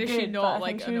think they were good, but I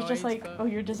think she was just like, oh,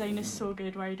 your design is so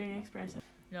good, why are you doing expressive?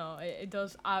 No, it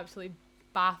does absolutely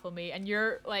baffle me. And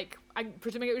you're like, I'm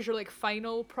presuming it was your like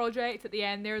final project at the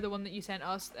end there, the one that you sent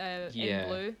us in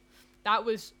blue. That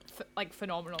was like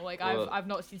phenomenal. Like I've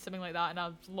not seen something like that in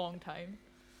a long time.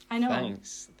 I know.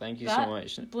 Thanks. Thank you so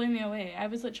much. Blew me away. I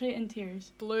was literally in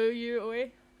tears. Blew you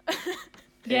away?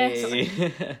 Yes.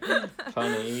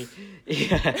 Funny.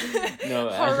 Yeah. No.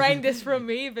 Horrendous from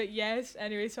me, but yes.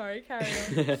 Anyway, sorry, carry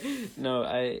on. No,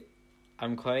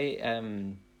 I'm quite I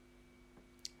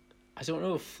don't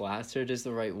know if flattered is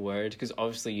the right word, because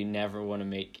obviously you never want to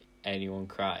make anyone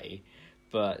cry,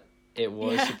 but it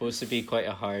was supposed to be quite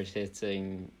a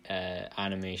hard-hitting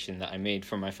animation that I made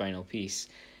for my final piece.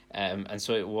 And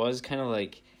so it was kind of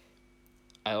like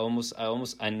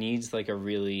I need like a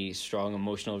really strong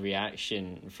emotional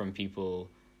reaction from people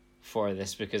for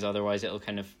this, because otherwise it'll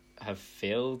kind of have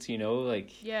failed, like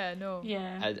I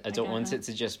don't want it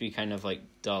to just be kind of like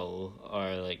dull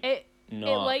or like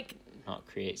not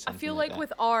create something. I feel like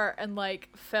with art and like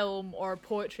film or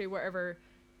poetry, whatever,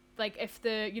 like if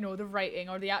the the writing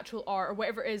or the actual art or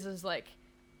whatever it is like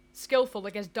skillful,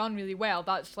 like it's done really well,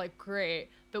 that's like great.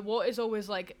 But what is always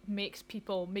like makes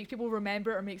people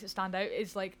remember or makes it stand out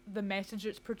is like the message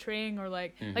it's portraying, or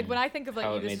like like when I think of like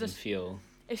how it made them feel.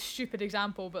 A stupid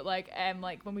example, but like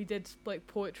when we did like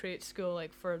poetry at school,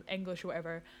 like for English or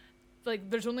whatever, like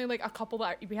there's only like a couple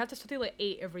that we had to study like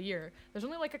 8 every year. There's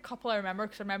only like a couple I remember,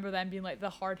 because I remember them being like the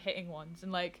hard hitting ones,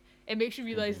 and like it makes you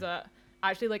realize that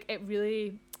actually like it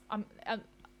really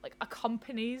like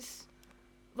accompanies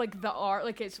like the art,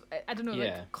 like it's I don't know,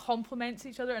 like complements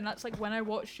each other. And that's like when I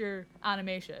watched your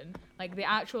animation, like the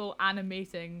actual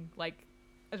animating, like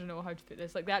I don't know how to put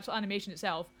this, like the actual animation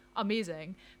itself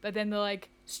amazing. But then the like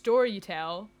story you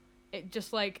tell, it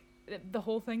just like the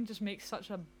whole thing just makes such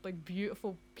a like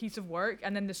beautiful piece of work.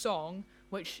 And then the song,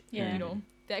 which you know,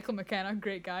 Declan McKenna,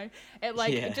 great guy. It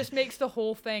like it just makes the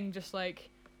whole thing just like,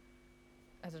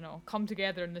 I don't know, come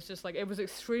together, and it's just like, it was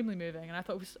extremely moving, and I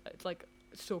thought it's like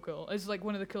so cool. It's like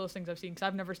one of the coolest things I've seen, because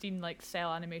I've never seen like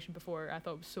cell animation before. I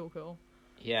thought it was so cool.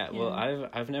 Yeah, well,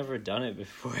 I've never done it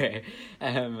before,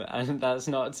 and that's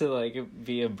not to like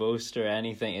be a boast or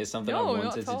anything. It's something I've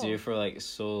wanted to do for like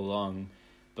so long,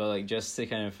 but like just to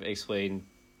kind of explain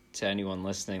to anyone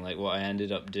listening, like what I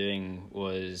ended up doing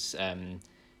was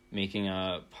making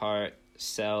a part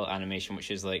cell animation, which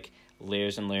is like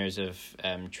layers and layers of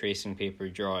tracing paper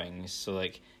drawings. So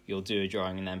like you'll do a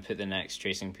drawing and then put the next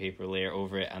tracing paper layer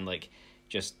over it and like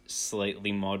just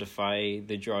slightly modify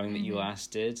the drawing that you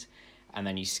last did, and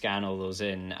then you scan all those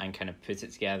in and kind of put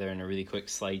it together in a really quick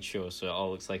slideshow so it all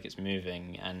looks like it's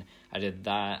moving. And I did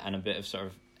that and a bit of sort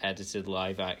of edited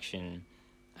live action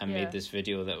and made this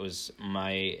video that was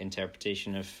my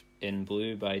interpretation of In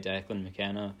Blue by Declan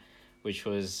McKenna, which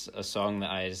was a song that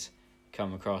I had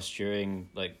come across during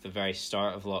like the very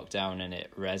start of lockdown, and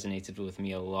it resonated with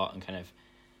me a lot. And kind of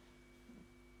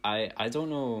I don't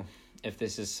know if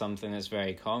this is something that's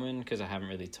very common, because I haven't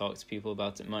really talked to people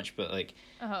about it much, but like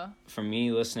for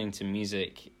me, listening to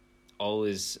music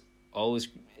always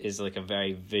is like a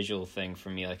very visual thing for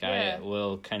me. Like I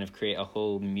will kind of create a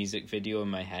whole music video in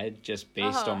my head just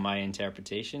based on my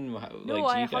interpretation. Like, do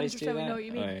you guys do that? Know what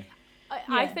you mean.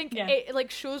 I think it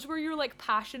like shows where your like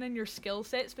passion and your skill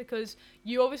sets, because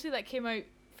you obviously that came out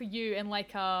for you in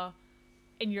like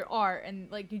in your art,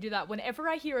 and like you do that. Whenever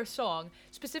I hear a song,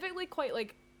 specifically quite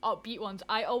like upbeat ones,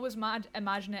 I always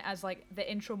imagine it as like the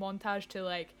intro montage to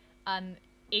like an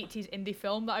 80s indie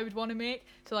film that I would want to make.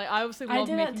 So like I obviously love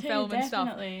making film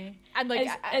definitely. And stuff, and like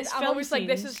I'm always like,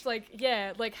 this is like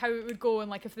like how it would go, and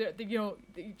like if they're you know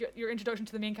your introduction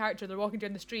to the main character, they're walking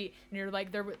down the street and you're like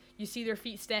you see their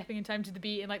feet stepping in time to the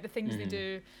beat and like the things they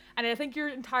do. And I think you're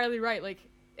entirely right, like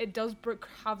it does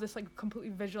have this like completely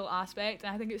visual aspect,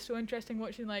 and I think it's so interesting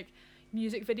watching like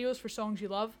music videos for songs you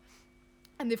love,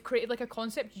 and they've created like a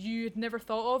concept you'd never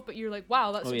thought of, but you're like,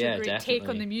 wow, that's such a great take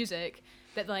on the music,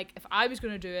 that like if I was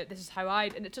going to do it, this is how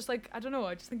and it's just like, I don't know,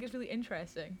 I just think it's really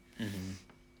interesting.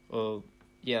 Well,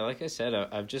 yeah, like I said,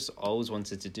 I've just always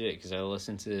wanted to do it because I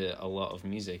listen to a lot of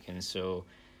music, and so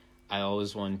I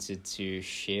always wanted to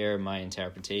share my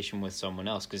interpretation with someone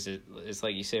else, because it's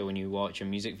like you say, when you watch a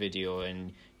music video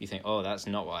and you think, oh, that's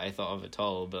not what I thought of at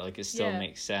all, but like it still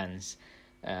makes sense.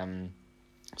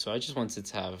 So I just wanted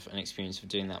to have an experience of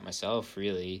doing that myself,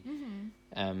 really.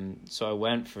 So I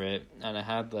went for it, and I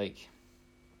had like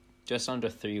just under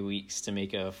 3 weeks to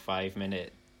make a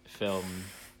 5-minute film,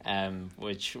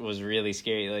 which was really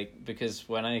scary, like because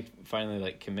when I finally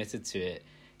like committed to it,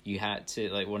 you had to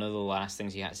like, one of the last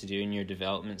things you had to do in your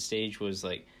development stage was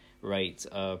like write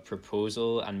a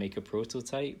proposal and make a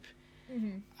prototype.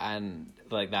 And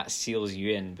like that seals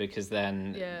you in, because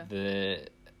then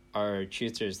our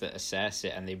tutors that assess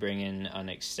it, and they bring in an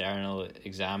external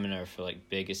examiner for like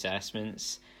big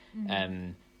assessments,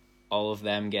 all of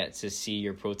them get to see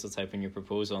your prototype and your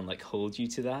proposal and like hold you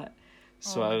to that.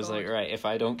 So I was like, right, if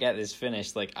I don't get this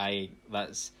finished, like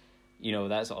that's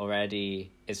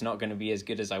already, it's not going to be as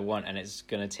good as I want, and it's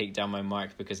going to take down my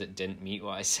mark because it didn't meet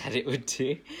what I said it would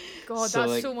do. God, so,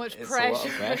 that's like, so much pressure. It's a lot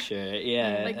of pressure,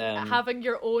 yeah. Like having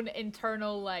your own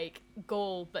internal like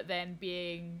goal, but then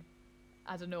being,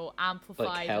 I don't know, amplified,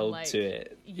 like held and, like, to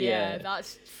it. Yeah,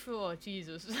 that's, oh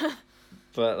Jesus.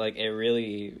 But like it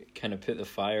really kind of put the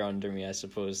fire under me, I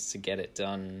suppose, to get it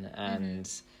done, and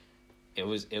it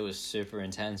was super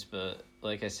intense. But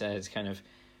like I said, it's kind of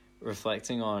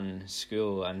reflecting on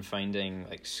school and finding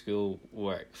like school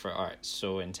work for art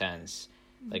so intense.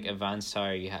 Like advanced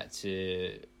hire, you had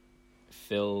to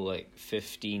fill like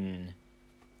 15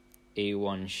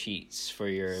 A1 sheets for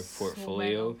your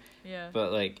portfolio.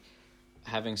 But like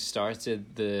having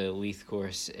started the Leith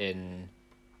course in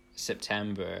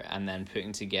September and then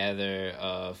putting together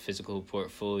a physical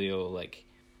portfolio like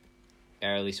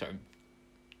early sort of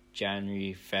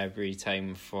January, February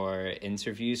time for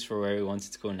interviews for where we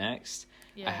wanted to go next,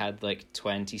 I had like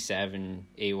 27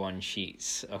 A1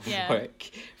 sheets of work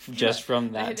just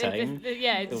from that time.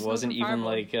 It wasn't even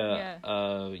like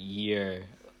a year,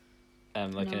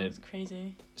 it's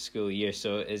crazy school year.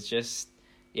 So it's just,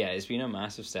 it's been a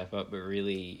massive step up, but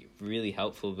really, really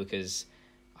helpful, because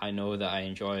I know that I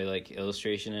enjoy like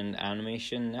illustration and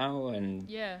animation now, and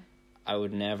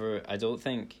I don't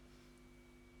think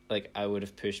like I would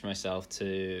have pushed myself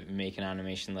to make an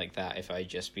animation like that if I'd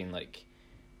just been like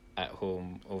at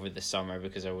home over the summer,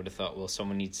 because I would have thought, well,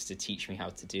 someone needs to teach me how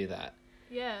to do that.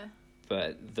 Yeah.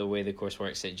 But the way the course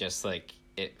works, it just like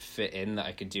it fit in that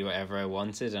I could do whatever I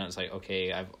wanted, and it's like,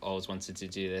 okay, I've always wanted to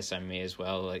do this, I may as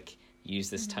well like use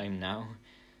this time now.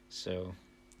 So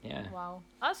yeah. Wow,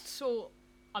 that's so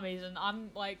amazing. I'm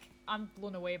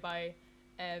blown away by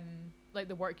like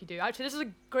the work you do. Actually, this is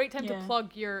a great time to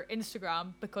plug your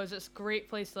Instagram, because it's a great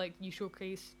place to like you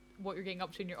showcase what you're getting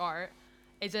up to in your art.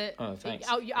 Is it? Oh, thanks.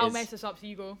 I'll mess this up, so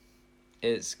you go.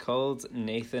 It's called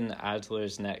Nathan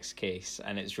Adler's Next Case,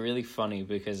 and it's really funny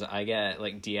because I get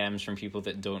like DMs from people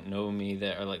that don't know me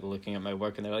that are like looking at my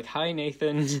work, and they're like, "Hi,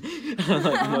 Nathan." I'm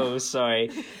like, "No,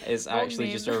 sorry, it's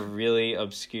actually just a really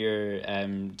obscure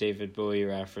David Bowie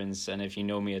reference." And if you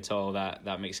know me at all,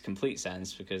 that makes complete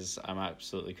sense, because I'm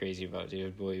absolutely crazy about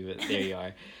David Bowie. But there you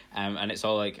are, and it's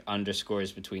all like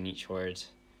underscores between each word.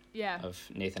 Yeah. Of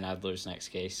Nathan Adler's Next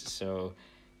Case. So.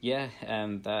 Yeah,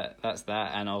 that's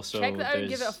that, and also check that out and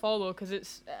give it a follow, because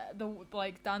it's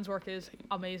Dan's work is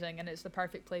amazing, and it's the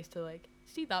perfect place to like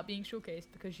see that being showcased,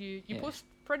 because you post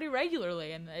pretty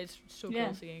regularly, and it's so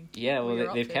cool seeing. Yeah,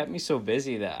 well, they've kept me so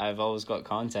busy that I've always got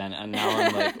content, and now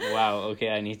I'm like, wow,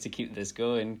 okay, I need to keep this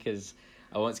going, because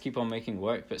I want to keep on making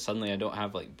work, but suddenly I don't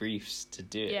have like briefs to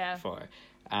do it for,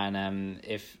 and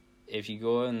if you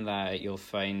go on that, you'll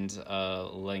find a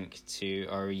link to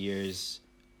our year's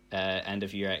end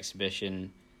of year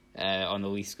exhibition on the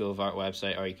Leith School of Art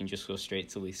website, or you can just go straight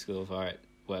to Leith School of Art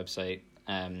website,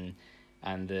 and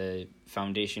the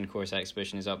foundation course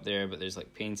exhibition is up there, but there's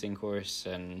like painting course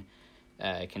and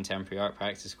contemporary art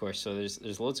practice course, so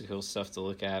there's loads of cool stuff to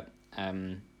look at.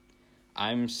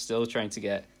 I'm still trying to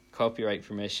get copyright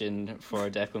permission for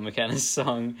Declan McKenna's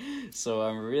song, so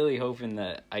I'm really hoping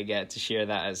that I get to share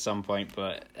that at some point,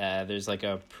 but there's like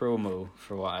a promo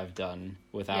for what I've done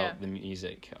without the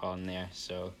music on there,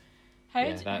 so how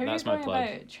that's my plug.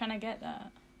 About trying to get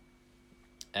that?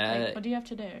 Like, what do you have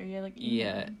to do? Are you like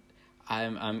emailing?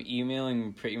 I'm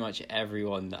emailing pretty much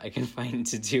everyone that I can find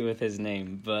to do with his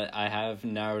name, but I have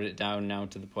narrowed it down now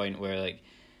to the point where like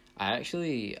I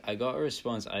got a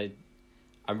response.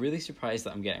 I'm really surprised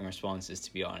that I'm getting responses,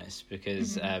 to be honest,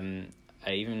 because I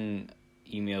even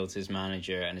emailed his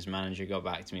manager, and his manager got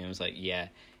back to me and was like, yeah,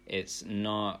 it's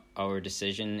not our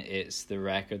decision, it's the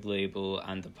record label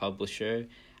and the publisher,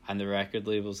 and the record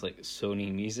label's like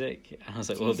Sony Music. And I was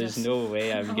like, well, there's no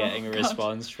way I'm getting a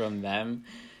response from them.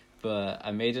 But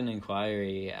I made an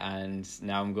inquiry, and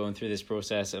now I'm going through this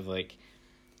process of like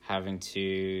having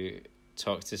to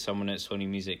talk to someone at Sony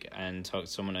Music and talk to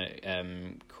someone at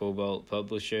Cobalt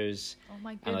Publishers. Oh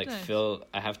my goodness. And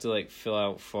I have to like fill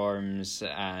out forms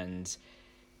and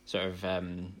sort of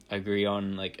agree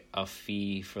on like a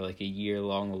fee for like a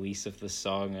year-long lease of the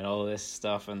song and all this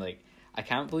stuff, and like I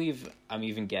can't believe I'm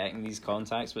even getting these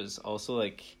contacts, but it's also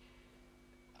like,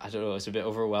 I don't know, it's a bit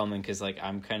overwhelming, because like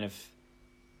I'm kind of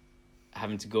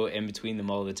having to go in between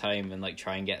them all the time and like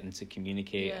try and get them to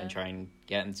communicate and try and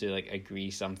get them to like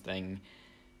agree something,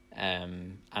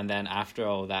 and then after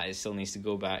all that it still needs to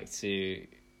go back to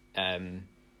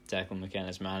Declan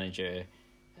McKenna's manager,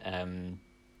 and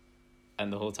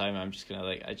the whole time I'm just gonna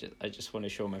like I just want to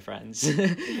show my friends.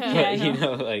 But you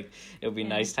know, like it'll be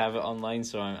nice to have it online,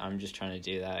 so I'm just trying to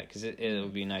do that, because it'll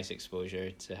be nice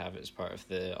exposure to have it as part of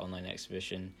the online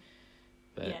exhibition.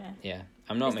 But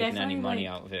I'm not making any money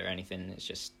out of it or anything. It's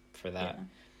just for that.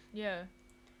 Yeah.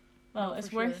 Well,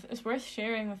 it's worth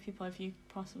sharing with people if you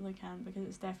possibly can, because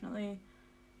it's definitely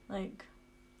like,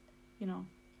 you know,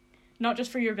 not just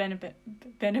for your benefit.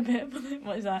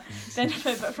 What is that?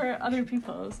 Benefit, but for other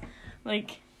people's.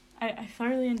 Like, I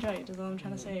thoroughly enjoyed, is all I'm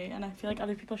trying to say, and I feel like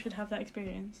other people should have that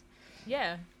experience.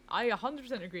 Yeah. I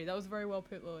 100% agree. That was very well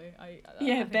put, Lily.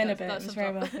 I benefit was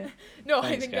very well put. No,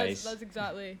 thanks, I think guys. that's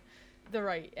exactly the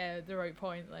right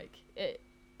point. Like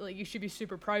like you should be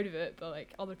super proud of it, but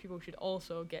like other people should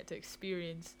also get to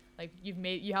experience, like you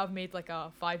have made like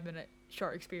a 5-minute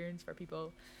short experience for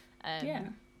people,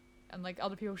 and like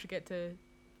other people should get to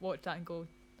watch that and go,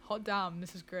 hot damn,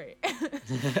 this is great.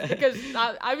 Because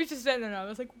I was just sitting there and I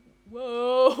was like,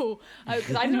 whoa,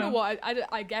 because I didn't know what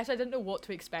I guess I didn't know what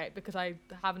to expect, because I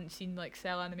haven't seen like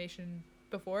cell animation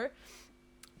before.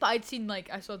 But I'd seen, like,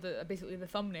 I saw basically the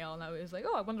thumbnail, and I was like,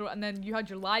 oh, I wonder what, and then you had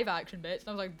your live action bits,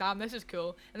 and I was like, damn, this is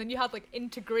cool. And then you had, like,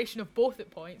 integration of both at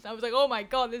points. I was like, oh my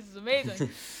god, this is amazing.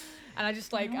 And I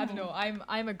just, like, I don't know,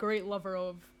 I'm a great lover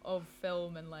of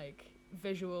film and, like,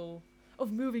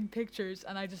 of moving pictures,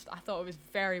 and I thought it was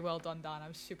very well done, Dan. I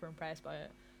was super impressed by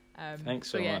it.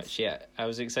 Thanks so much. Yeah, I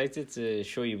was excited to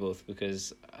show you both,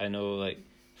 because I know, like,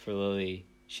 for Lily,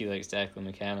 she likes Declan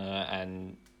McKenna,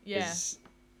 and is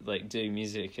like doing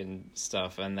music and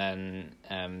stuff, and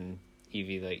then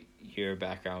Evie, like your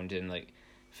background in like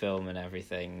film and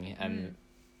everything, and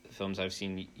films I've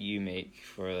seen you make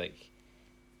for like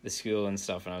the school and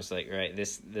stuff, and I was like, right,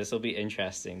 this will be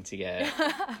interesting to get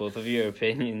both of your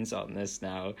opinions on this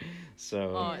now.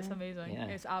 So it's amazing. Yeah.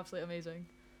 It's absolutely amazing.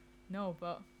 No,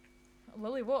 but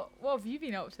Lily, what have you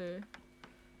been up to?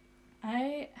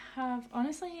 I have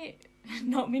honestly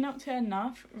not been up to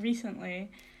enough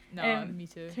recently. No, me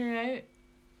too. Throughout,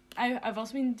 I've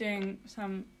also been doing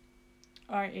some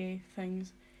arty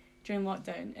things during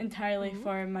lockdown entirely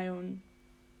for my own.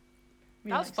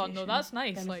 That's fun though. That's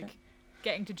nice. benefit. Like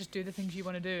getting to just do the things you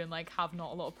want to do and like have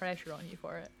not a lot of pressure on you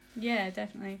for it. Yeah,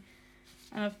 definitely.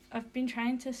 And I've been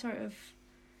trying to sort of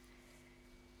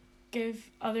give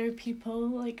other people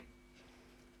like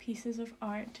pieces of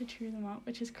art to cheer them up,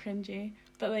 which is cringy,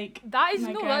 but like that's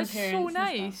my so grandparents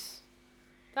nice.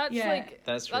 That's Yeah. like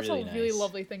that's that's really a really nice.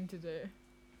 lovely thing to do.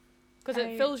 Because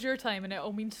it fills your time and it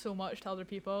all means so much to other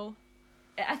people.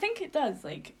 I think it does.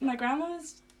 Like my grandma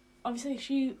was obviously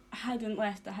she hadn't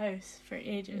left the house for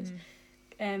ages,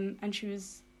 and she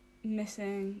was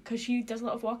missing because she does a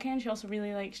lot of walking. She also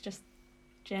really likes just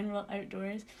general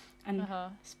outdoors and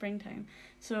springtime.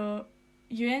 So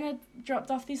Ewan had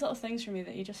dropped off these little things for me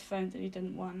that he just found that he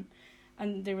didn't want,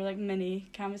 and they were like mini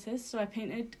canvases. So I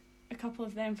painted a couple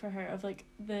of them for her of like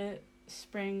the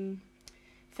spring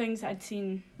things that I'd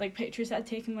seen, like pictures that I'd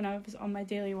taken when I was on my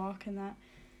daily walk and that.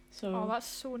 So that's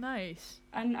so nice.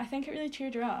 And I think it really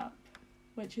cheered her up,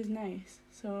 which is nice.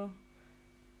 So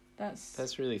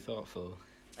that's really thoughtful.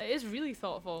 It is really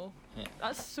thoughtful. Yeah.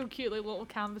 That's so cute, like little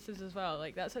canvases as well.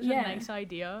 Like that's such a nice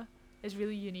idea. It's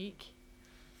really unique.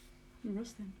 I'm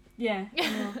roasting. Yeah, I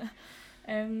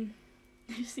know.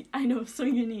 I know, so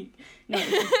unique. No,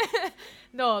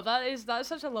 no, that's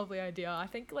such a lovely idea. I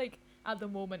think like at the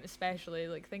moment especially,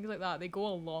 like things like that, they go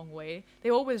a long way. They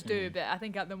always do, but I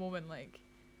think at the moment like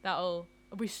it'll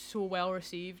be so well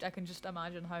received. I can just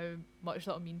imagine how much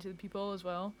that'll mean to the people as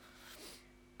well.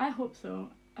 I hope so.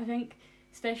 I think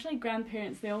especially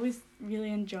grandparents, they always really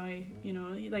enjoy, you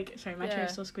know, like, sorry, my chair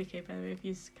is so squeaky, by the way, if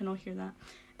you can all hear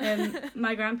that.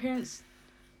 My grandparents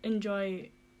enjoy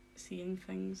seeing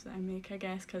things that I make, I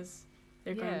guess, because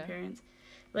they're grandparents.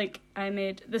 Like,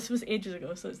 this was ages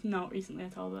ago, so it's not recently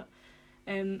at all, but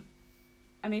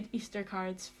I made Easter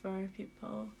cards for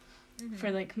people,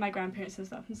 for, like, my grandparents and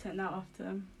stuff, and sent that off to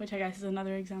them, which I guess is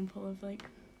another example of, like,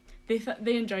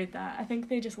 they enjoyed that. I think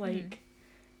they just like,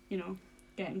 you know,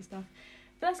 getting stuff.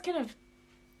 But that's kind of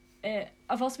it.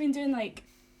 I've also been doing, like,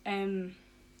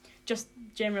 just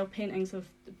general paintings of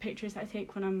the pictures that I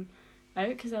take when I'm out,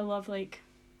 because I love, like,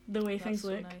 the way things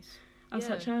look. Nice. I'm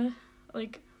such a,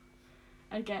 like,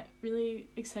 I get really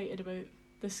excited about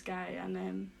the sky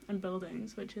and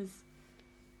buildings, which is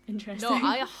interesting. No,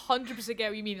 I 100% get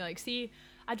what you mean. Like, see,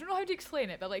 I don't know how to explain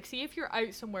it, but, like, see if you're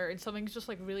out somewhere and something's just,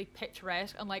 like, really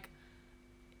picturesque and, like,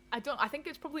 I think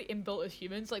it's probably inbuilt as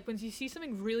humans. Like, when you see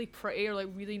something really pretty or, like,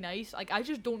 really nice, like, I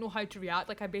just don't know how to react.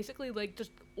 Like, I basically, like,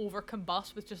 just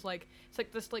overcombust with just, like, it's,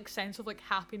 like, this, like, sense of, like,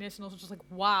 happiness and also just, like,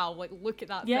 wow, like, look at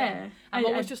that thing. I'm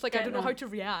always just, like, I don't know how to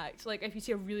react. Like, if you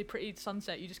see a really pretty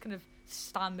sunset, you just kind of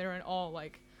stand there in awe,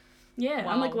 like, yeah,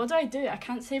 wow. I'm like, what do I do? I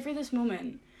can't savor this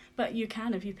moment. But you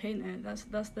can if you paint it. That's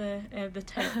the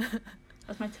tip.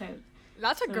 That's my tip.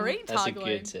 That's a great tagline. That's a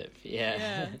good tip,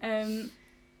 yeah.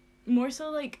 More so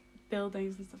like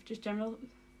buildings and stuff, just general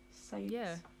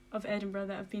sights of Edinburgh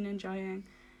that I've been enjoying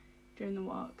during the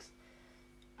walks.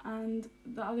 And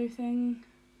the other thing,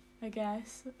 I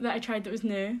guess, that I tried that was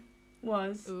new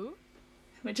was,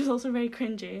 which is also very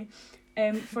cringy,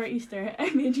 for Easter, I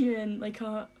made you in like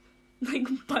a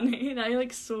bunny that I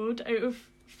like sewed out of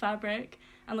fabric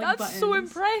and like buttons. That's so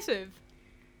impressive.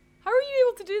 How are you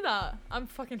able to do that? I'm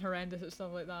fucking horrendous at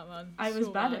stuff like that, man. I was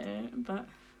bad at it, but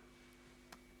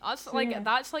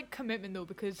that's like commitment though,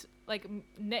 because like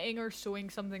knitting or sewing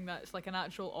something that's like an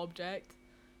actual object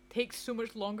takes so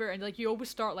much longer, and like you always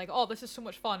start like, oh, this is so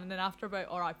much fun, and then after about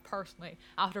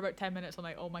 10 minutes I'm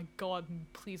like, oh my god,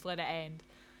 please let it end.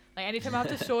 Like anytime I have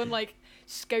to sew in like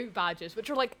scout badges,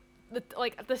 which are like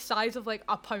the size of like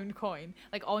a pound coin,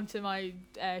 like onto my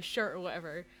shirt or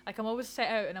whatever, like I'm always set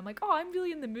out and I'm like, oh, I'm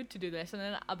really in the mood to do this, and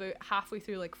then about halfway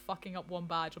through like fucking up one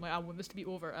badge, I'm like, I want this to be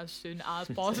over as soon as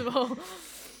possible.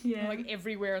 Yeah. Like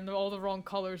everywhere, and they're all the wrong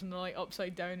colours and they're like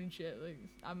upside down and shit. Like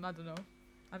I don't know,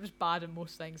 I'm just bad at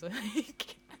most things. I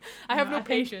think I have no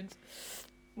patience.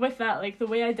 With that, like the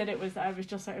way I did it was that I was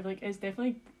just sort of like, it's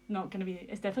definitely gonna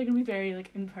be very like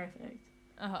imperfect.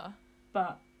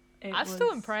 But that's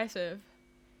still impressive.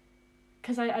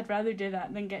 Because I'd rather do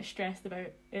that than get stressed about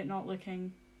it not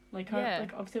looking Like her, Yeah.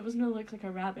 like obviously it wasn't gonna look like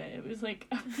a rabbit. It was like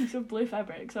a piece of blue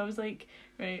fabric. So I was like,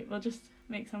 right, we'll just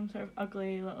make some sort of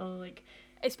ugly little like.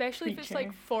 Especially if it's like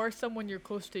creature. for someone you're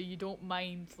close to, you don't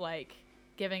mind like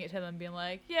giving it to them, being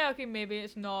like, yeah, okay, maybe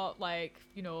it's not like,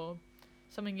 you know,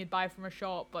 something you'd buy from a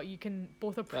shop, but you can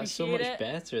both appreciate That's so much it.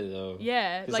 better though.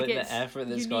 Yeah, It's like like it's the effort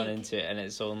that's gone unique. into it and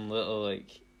its own little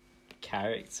like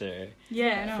character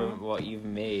Yeah, I know. from what you've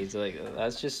made. Like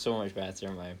that's just so much better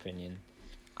in my opinion.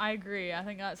 I agree. I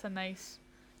think that's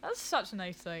such a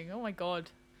nice thing. Oh my god.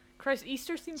 Christ,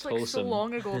 Easter seems It's like so wholesome.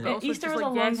 long ago, but Yeah, also Easter just was like a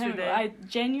long time yesterday. ago. I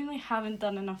genuinely haven't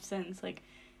done enough since, like,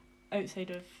 outside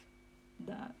of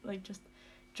that, like just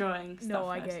drawing stuff. No,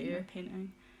 I that I've get seen you. or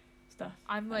painting stuff.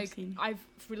 I'm I've like seen. I've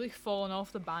really fallen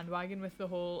off the bandwagon with the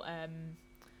whole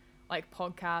like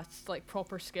podcasts, like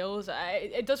proper skills.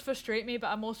 It does frustrate me, but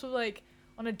I'm also like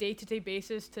on a day-to-day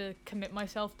basis to commit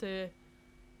myself to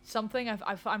something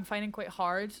I'm finding quite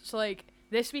hard. So like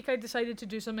this week I decided to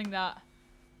do something that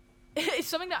it's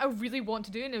something that I really want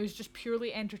to do, and it was just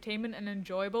purely entertainment and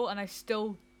enjoyable, and I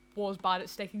still was bad at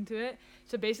sticking to it.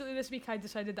 So basically this week I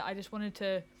decided that I just wanted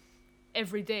to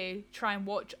every day try and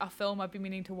watch a film I've been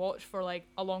meaning to watch for like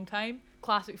a long time,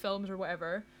 classic films or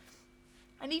whatever.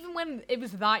 And even when it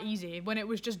was that easy, when it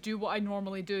was just do what I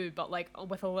normally do but like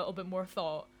with a little bit more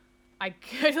thought, I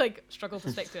could like struggle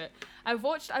to stick to it. I've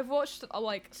watched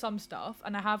like some stuff,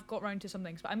 and I have got around to some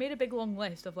things, but I made a big long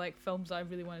list of like films that I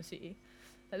really want to see.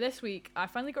 Like this week I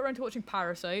finally got around to watching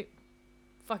Parasite.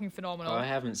 Fucking phenomenal. Oh, I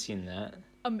haven't seen that.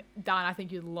 Dan, I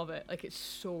think you'd love it. Like, it's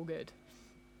so good.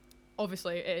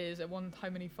 Obviously, it is. It won how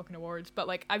many fucking awards? But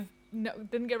like,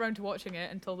 didn't get around to watching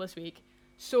it until this week.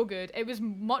 So good. It was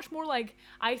much more like,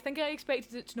 I think I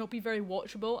expected it to not be very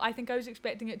watchable. I think I was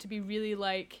expecting it to be really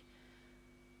like,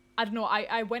 I don't know.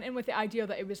 I went in with the idea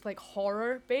that it was like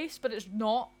horror based, but it's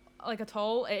not like at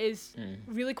all. It is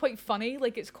really quite funny.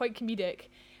 Like, it's quite comedic.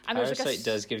 And Parasite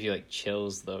does give you like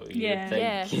chills though. You Yeah.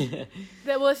 would think.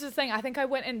 Yeah. Well, this is the thing. I think I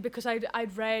went in because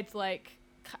I'd read like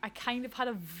I kind of had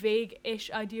a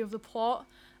vague-ish idea of the plot,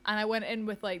 and I went in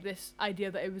with like this idea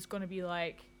that it was going to be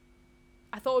like,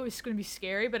 I thought it was going to be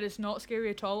scary, but it's not scary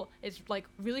at all. It's like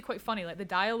really quite funny. Like the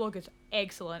dialogue is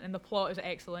excellent and the plot is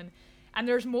excellent, and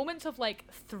there's moments of like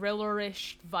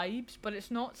thriller-ish vibes, but it's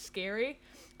not scary,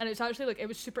 and it's actually like it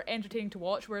was super entertaining to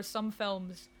watch. Whereas some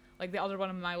films, like the other one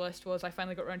on my list was, I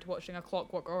finally got around to watching A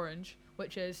Clockwork Orange,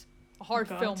 which is a hard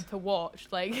God. film to watch.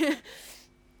 Like,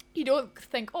 you don't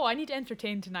think, oh, I need to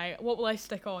entertain tonight. What will I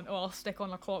stick on? Oh, I'll stick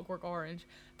on A Clockwork Orange.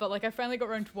 But like, I finally got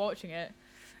around to watching it.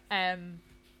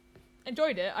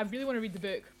 Enjoyed it. I really want to read the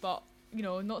book, but you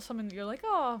know, not something that you're like,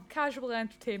 oh, casual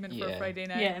entertainment for a Yeah. Friday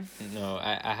night. Yeah. No,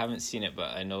 I haven't seen it,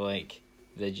 but I know like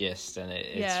the gist, and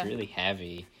it's Yeah. really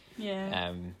heavy.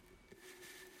 Yeah.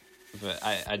 But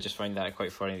I just find that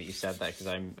quite funny that you said that, because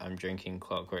I'm drinking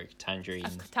Clockwork Tangerine.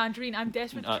 Tangerine. I'm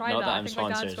desperate to Not- try not that. that I I'm think my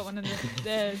dad's sponsored. got one in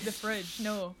the fridge.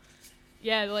 No.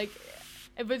 Yeah, like,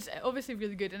 it was obviously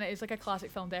really good, and it is like a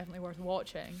classic film, definitely worth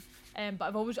watching.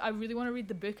 But I really want to read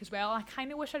the book as well. I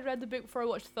kind of wish I'd read the book before I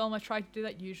watched the film. I try to do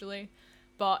that usually,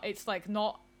 but it's like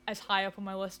not as high up on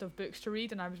my list of books to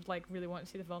read, and I was like really want to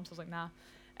see the film, so I was like, nah.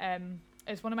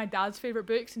 It's one of my dad's favorite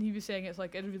books, and he was saying it's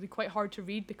like it's really quite hard to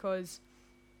read because.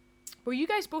 Were you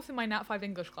guys both in my Nat 5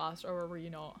 English class, or were you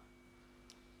not?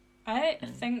 I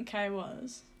think I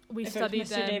was. We If it was studied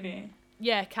Mr. Davy.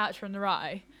 yeah, Catcher in the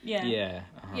Rye. Yeah. Yeah.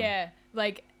 Uh-huh. Yeah,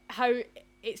 like how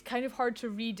it's kind of hard to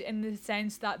read in the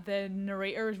sense that the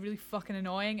narrator is really fucking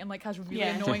annoying and like has really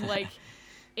Yeah. annoying like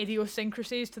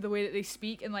idiosyncrasies to the way that they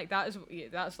speak, and like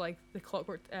that's like the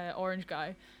Clockwork Orange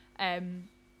guy.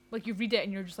 Like you read it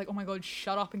and you're just like, oh my god,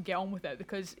 shut up and get on with it,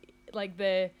 because like the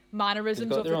They've mannerisms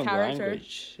got of their the own character.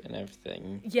 language and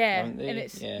everything. Yeah, haven't they? and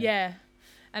it's Yeah.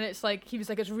 and it's like he was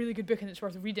like, it's a really good book and it's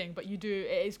worth reading, but it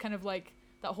is kind of like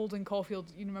that Holden Caulfield,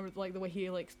 you remember like the way he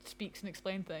like speaks and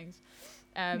explains things.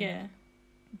 Yeah.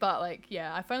 But like,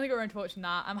 yeah, I finally got around to watching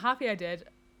that. I'm happy I did.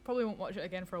 Probably won't watch it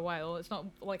again for a while. It's not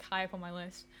like high up on my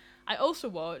list. I also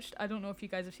watched, I don't know if you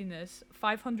guys have seen this,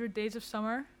 500 Days of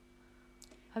Summer.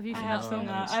 Have you I seen have that seen film?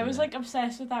 I haven't that. I seen was it. like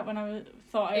obsessed with that when I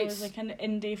thought I was It's- like an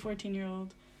indie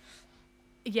 14-year-old.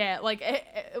 Yeah, like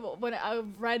when I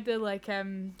read the like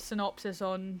synopsis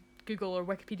on Google or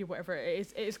Wikipedia, whatever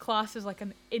it is classed as like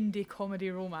an indie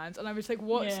comedy romance, and I was like,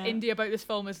 what's Yeah. indie about this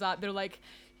film is that they're like,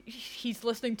 he's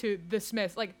listening to The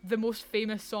Smiths, like the most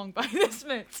famous song by The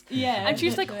Smiths, Yeah. and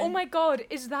she's like, literally. oh my god,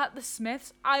 is that The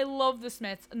Smiths? I love The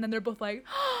Smiths. And then they're both like,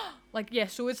 like, yeah,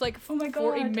 so it's like Oh my god.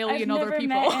 40 million I've other never people.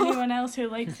 met anyone else who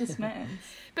likes the Smiths.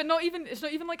 But it's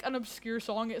not even like an obscure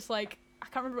song, it's like, I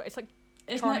can't remember, it's like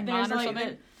Isn't Charming it there's Man or like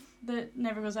something. that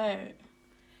never goes out?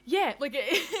 Yeah, like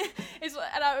it's,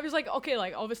 and I was like, okay,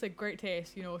 like obviously great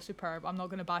taste, superb. I'm not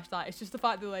gonna bash that. It's just the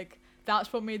fact that like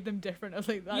that's what made them different. I was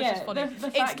like, that's just funny.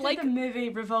 The fact that the movie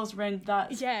revolves around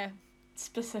that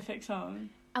specific song.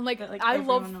 And like, that, I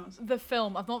love knows. the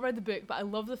film. I've not read the book, but I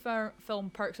love the film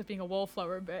Perks of Being a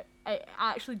Wallflower. But it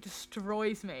actually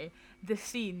destroys me. The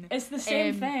scene. It's the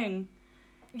same thing.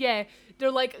 Yeah,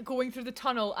 they're like going through the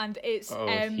tunnel, and it's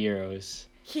Heroes.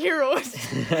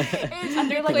 And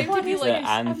they're like, to be the like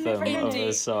anthem of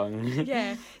the song.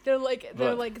 Yeah, they're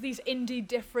like these indie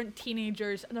different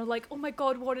teenagers, and they're like, oh my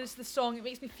god, what is the song? It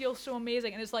makes me feel so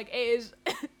amazing, and it's like, it is.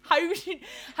 How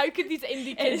could these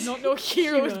indie kids not know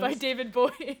Heroes by David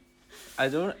Bowie? I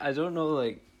don't know,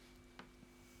 like,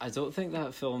 I don't think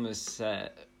that film is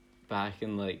set back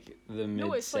in like the mid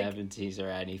 70s or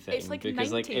anything. It's like because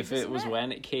 90s, like if it was isn't it?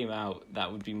 when it came out,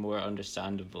 that would be more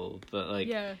understandable. But like,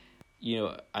 Yeah.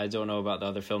 I don't know about the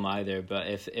other film either. But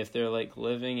if they're like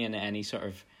living in any sort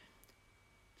of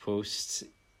post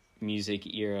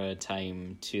music era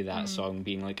time to that song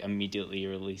being like immediately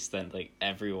released, then like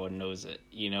everyone knows it.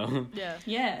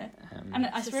 Yeah. And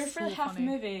I swear so for half the funny.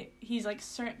 movie he's like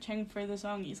searching for the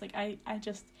song. He's like, I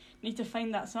just need to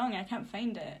find that song, I can't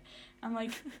find it. I'm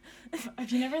like,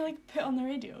 have you never like put on the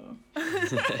radio?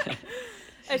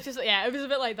 It's just, it was a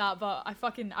bit like that, but I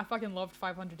fucking loved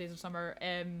 500 Days of Summer.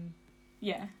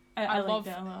 Yeah, I liked love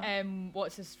it a lot.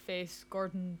 What's his face,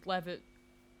 Gordon Levitt,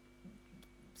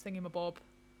 thingamabob,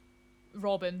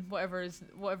 Robin, whatever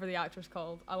the actor's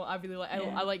called. I really like.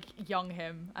 I like young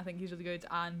him. I think he's really good.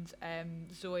 And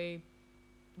Zoe,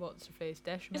 what's her face,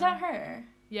 Deschanel. Is that her?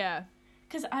 Yeah.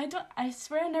 Because I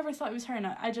swear I never thought it was her, and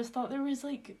I just thought there was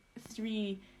like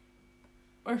 3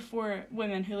 or 4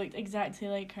 women who looked exactly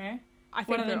like her. I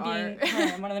think one of them being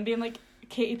her, and one of them being like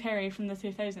Katy Perry from the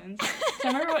 2000s. So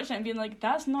I remember watching it and being like,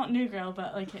 that's not New Girl,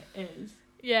 but like it is.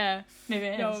 Yeah. Maybe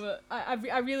it is. No, but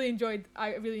I really enjoyed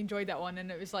that one, and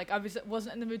it was like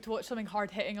wasn't in the mood to watch something hard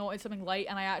hitting. I wanted something light,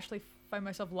 and I actually found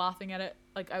myself laughing at it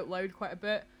like out loud quite a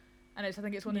bit. And I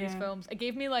think it's one of these films. It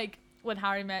gave me like When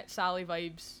Harry Met Sally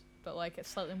vibes, but like it's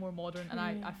slightly more modern, and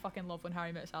I fucking love When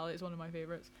Harry Met Sally. It's one of my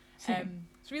favorites. So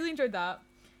really enjoyed that.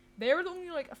 They were the only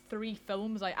like 3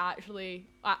 films I actually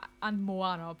and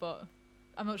Moana, but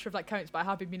I'm not sure if that counts. But I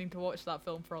have been meaning to watch that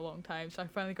film for a long time, so I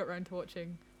finally got around to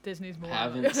watching Disney's Moana. I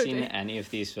haven't seen any of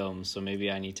these films, so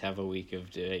maybe I need to have a week of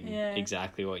doing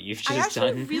exactly what you've just done. I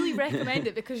actually really recommend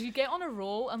it because you get on a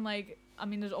roll, and like, I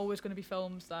mean, there's always going to be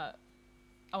films that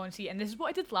I want to see, and this is what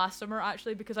I did last summer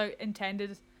actually, because I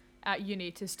intended at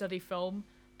uni to study film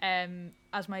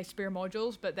as my spare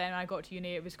modules, but then I got to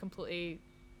uni, it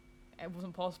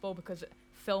wasn't possible because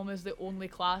film is the only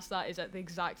class that is at the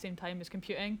exact same time as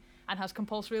computing and has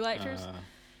compulsory lectures.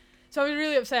 So I was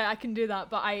really upset I couldn't do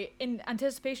that, but in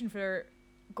anticipation for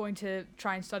going to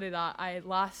try and study that, I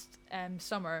last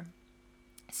summer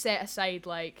set aside,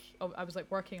 like, I was like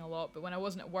working a lot, but when I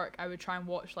wasn't at work, I would try and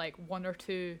watch like 1 or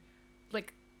 2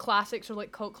 like classics or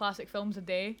like cult classic films a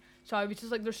day. So I was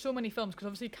just like, there's so many films, because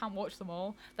obviously you can't watch them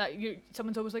all, that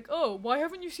someone's always like, oh, why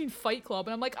haven't you seen Fight Club?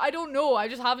 And I'm like, I don't know, I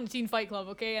just haven't seen Fight Club,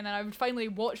 okay? And then I would finally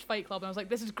watch Fight Club, and I was like,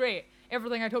 this is great,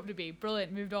 everything I'd hoped to be,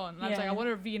 brilliant, moved on. And I was like, I want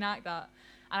to reenact that,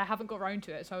 and I haven't got around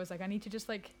to it. So I was like, I need to just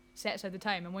like set aside the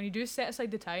time. And when you do set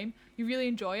aside the time, you really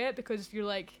enjoy it, because you're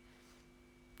like,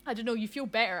 I don't know, you feel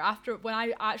better after. When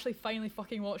I actually finally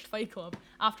fucking watched Fight Club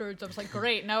afterwards, I was like,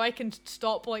 great, now I can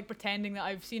stop like pretending that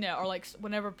I've seen it, or like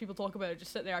whenever people talk about it,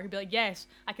 just sit there, I can be like, yes,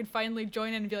 I can finally join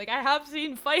in and be like, I have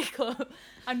seen Fight Club.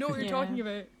 I know what you're talking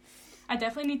about. I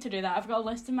definitely need to do that. I've got a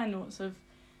list in my notes of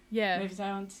movies I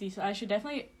want to see, so I should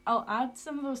I'll add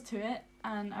some of those to it,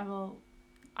 and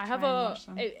I have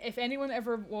if anyone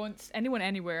ever wants, anyone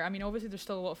anywhere, I mean obviously there's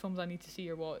still a lot of films I need to see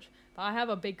or watch, but I have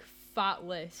a big fat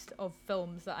list of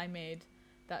films that I made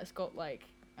that's got like,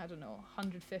 I don't know,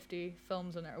 150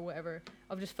 films in it or whatever,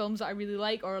 of just films that I really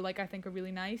like, or like I think are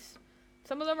really nice.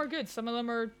 Some of them are good, some of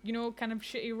them are, kind of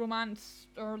shitty romance,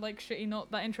 or like shitty,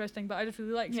 not that interesting, but I just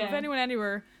really like. So if anyone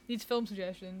anywhere needs film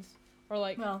suggestions, or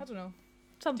like, I don't know,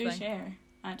 something, do share,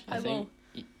 actually.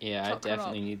 I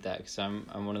definitely need that, because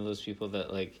I'm one of those people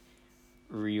that like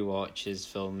rewatches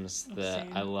films that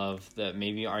I love that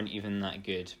maybe aren't even that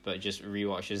good, but just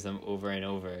rewatches them over and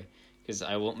over, because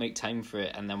I won't make time for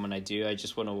it, and then when I do, I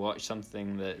just want to watch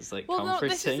something that's like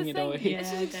comforting in a way.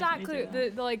 This is exactly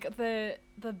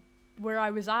the where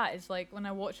I was at, is like when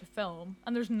I watch a film,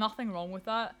 and there's nothing wrong with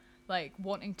that, like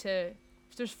wanting to,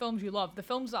 if there's films you love, the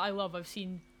films that I love I've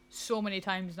seen so many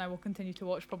times, and I will continue to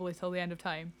watch probably till the end of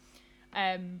time.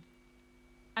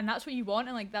 and that's what you want,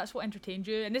 and like that's what entertains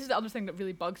you. And this is the other thing that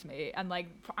really bugs me, and like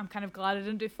I'm kind of glad I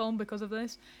didn't do film because of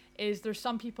this, is there's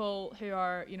some people who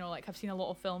are, you know, like have seen a lot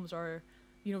of films or,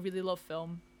 you know, really love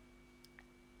film.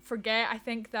 I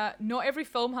think that not every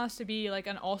film has to be like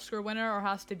an Oscar winner or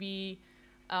has to be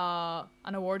an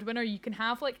award winner. You can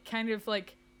have like kind of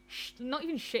like not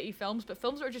even shitty films, but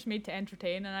films that are just made to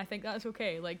entertain, and I think that's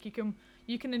okay. Like you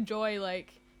can enjoy,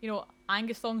 like, you know,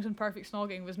 Angus Thongs and Perfect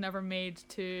Snogging was never made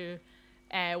to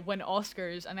win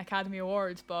Oscars and Academy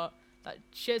Awards, but that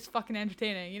shit's fucking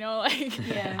entertaining, you know. Like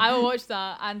Yeah. I will watch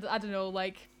that, and I don't know,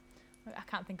 like I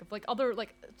can't think of like other,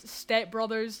 like Step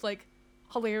Brothers, like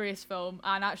hilarious film,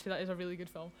 and actually that is a really good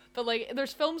film, but like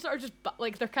there's films that are just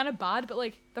like they're kind of bad, but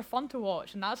like they're fun to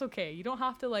watch, and that's okay. You don't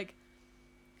have to, like,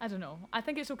 I don't know, I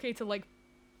think it's okay to like,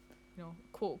 you know,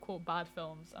 quote bad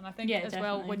films, and I think as definitely.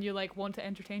 well, when you like want to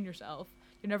entertain yourself,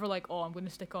 you're never like, oh, I'm going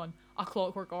to stick on A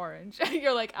Clockwork Orange.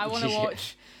 You're like, I want to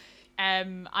watch I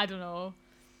don't know,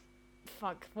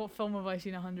 fuck, what film have I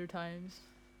seen 100 times?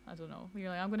 I don't know. You're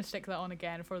like, I'm going to stick that on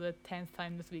again for the 10th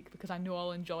time this week because I know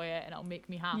I'll enjoy it and it'll make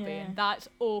me happy, and that's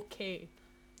okay.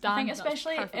 I think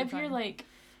especially if you're like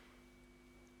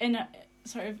in a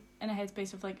sort of in a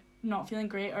headspace of like not feeling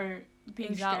great or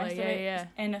being stressed about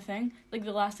anything, like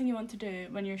the last thing you want to do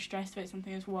when you're stressed about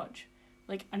something is watch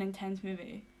like an intense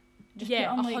movie. Just put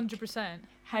on, like, 100%.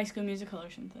 High School Musical or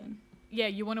something. Yeah,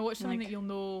 you want to watch something like, that you'll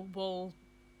know will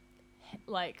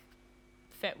like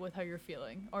fit with how you're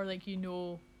feeling, or like, you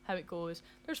know how it goes.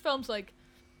 There's films like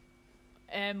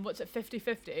what's it,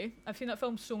 50-50. I've seen that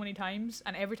film so many times,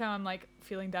 and every time I'm like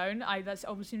feeling down, that's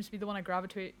always seems to be the one I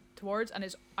gravitate towards, and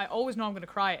I always know I'm going to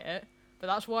cry at it, but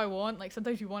that's what I want. Like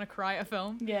sometimes you want to cry at a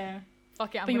film. Yeah.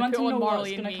 Fuck it, I'm going to put on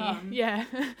Marley and Me. Come. Yeah.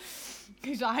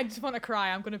 Because I just want to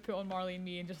cry. I'm going to put on Marley and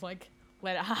Me and just like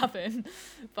let it happen.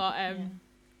 But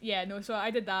yeah, no, so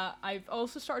I did that. I've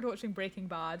also started watching Breaking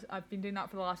Bad. I've been doing that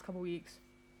for the last couple of weeks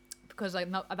because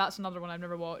that's another one I've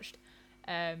never watched.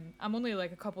 I'm only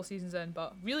like a couple seasons in,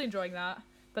 but really enjoying that.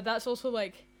 But that's also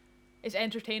like, it's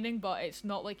entertaining, but it's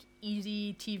not like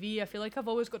easy TV. I feel like I've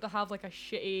always got to have like a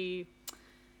shitty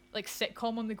like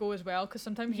sitcom on the go as well, because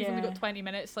sometimes you've only got 20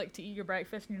 minutes like to eat your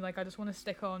breakfast and you're like, I just want to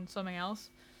stick on something else.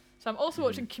 So I'm also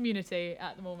watching Community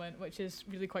at the moment, which is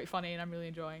really quite funny and I'm really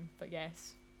enjoying. But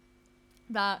yes,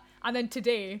 that. And then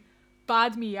today,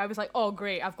 bad me, I was like, oh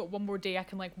great, I've got one more day I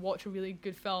can like watch a really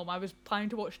good film. I was planning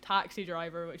to watch Taxi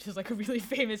Driver, which is like a really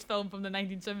famous film from the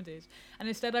 1970s, and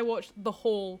instead I watched the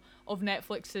whole of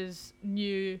Netflix's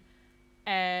new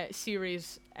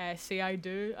series, Say I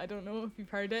Do. I don't know if you've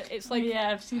heard it. It's like,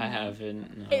 yeah, I've seen I it.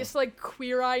 haven't. No. It's like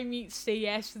Queer Eye meets Say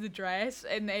Yes to the Dress,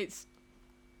 and it's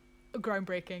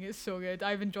groundbreaking. It's so good.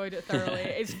 I've enjoyed it thoroughly.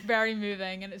 It's very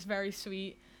moving and it's very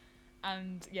sweet,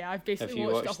 and yeah, I've basically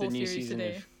watched the whole series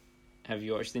today. Have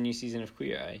you watched the new season of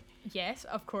Queer Eye? Yes,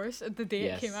 of course. The day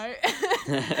it came out.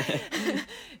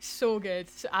 So good.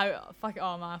 I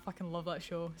fucking love that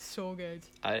show. So good.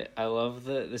 I love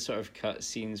the sort of cut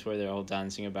scenes where they're all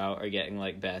dancing about are getting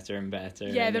like better and better.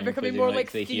 Yeah, and they're becoming more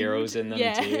like the themed. heroes in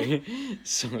them too.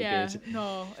 So good.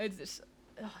 No, it's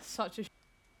such a.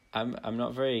 I'm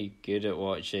not very good at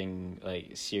watching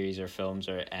like series or films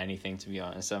or anything, to be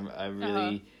honest. I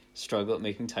really struggle at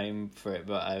making time for it,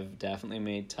 but I've definitely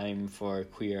made time for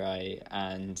Queer Eye,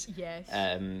 and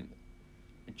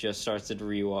just started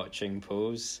rewatching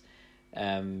Pose,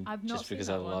 just because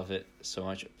I love it so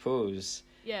much. Pose,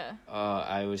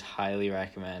 I would highly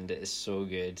recommend it. It's so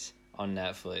good on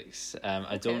Netflix.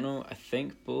 I don't know, I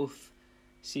think both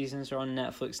seasons are on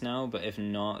Netflix now, but if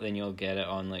not, then you'll get it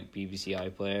on like BBC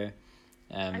iPlayer.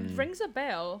 It rings a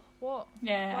bell. What?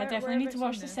 Yeah, I definitely need to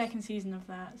watch the second season of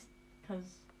that,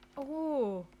 because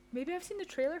maybe I've seen the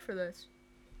trailer for this.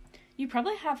 You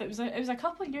probably have. It was a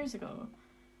couple of years ago,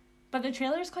 but the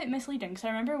trailer is quite misleading, because I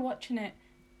remember watching it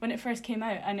when it first came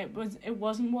out, and it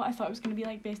wasn't what I thought it was going to be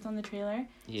like based on the trailer.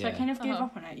 So I kind of gave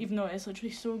up on it, even though it's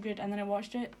literally so good. And then I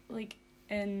watched it like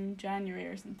in January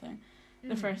or something,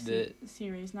 the first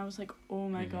series, and I was like, oh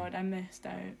my god, I missed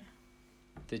out.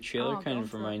 The trailer kind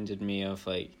of reminded me of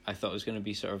like, I thought it was going to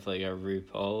be sort of like a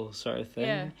RuPaul sort of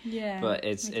thing. Yeah. But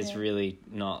it's really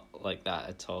not like that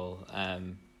at all.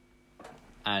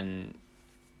 And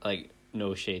like,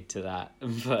 no shade to that,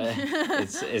 but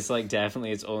it's like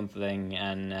definitely its own thing,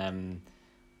 and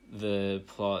the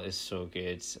plot is so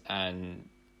good, and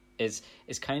it's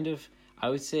kind of, I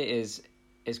would say is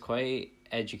quite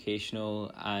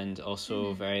educational, and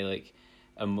also very like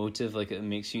emotive. Like, it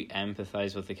makes you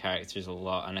empathize with the characters a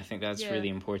lot, and I think that's really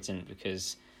important,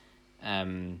 because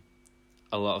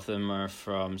a lot of them are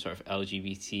from sort of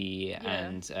LGBT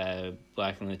and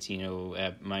Black and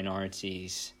Latino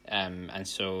minorities, and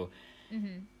so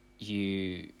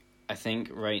I think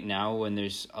right now when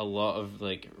there's a lot of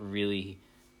like really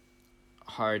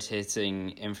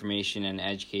hard-hitting information and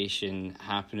education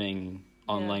happening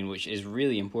online, which is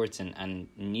really important and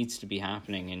needs to be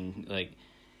happening, and like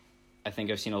I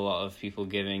think I've seen a lot of people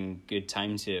giving good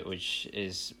time to it, which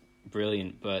is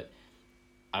brilliant, but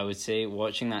I would say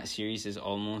watching that series is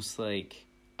almost like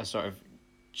a sort of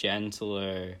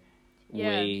gentler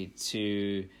way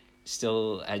to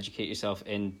still educate yourself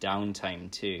in downtime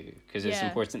too, because it's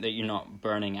important that you're not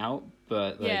burning out,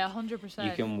 but like 100%.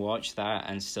 you can watch that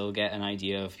and still get an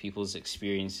idea of people's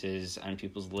experiences and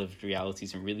people's lived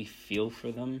realities and really feel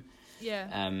for them,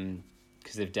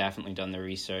 because they've definitely done the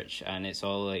research, and it's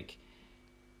all like,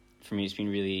 for me it's been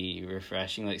really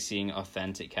refreshing, like seeing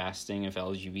authentic casting of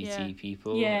LGBT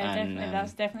people. Definitely.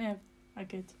 That's definitely a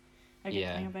good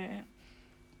thing about it.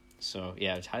 So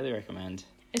I'd highly recommend.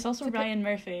 It's also Ryan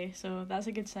Murphy, so that's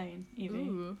a good sign, Evie.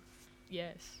 Ooh,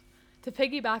 yes. To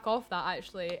piggyback off that,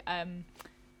 actually,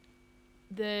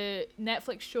 the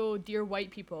Netflix show Dear White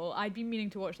People, I'd been meaning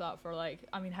to watch that for like,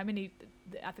 I mean, how many,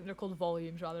 I think they're called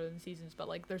volumes rather than seasons, but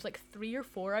like there's like 3 or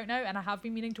 4 out now, and I have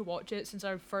been meaning to watch it since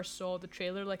I first saw the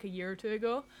trailer like a year or 2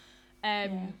 ago.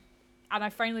 And I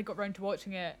finally got around to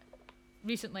watching it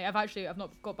recently. I've not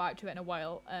got back to it in a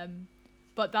while,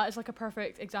 but that is like a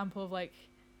perfect example of like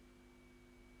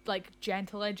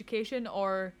gentle education,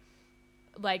 or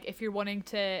like if you're wanting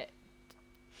to,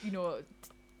 you know,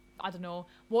 I don't know,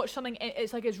 watch something,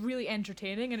 it's like it's really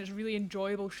entertaining and it's a really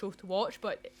enjoyable show to watch,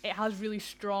 but it has really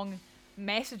strong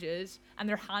messages and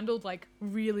they're handled like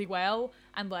really well,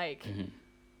 and like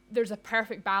there's a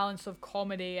perfect balance of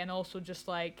comedy and also just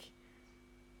like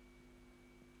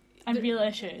and real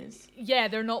issues. Yeah,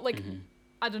 they're not like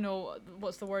I don't know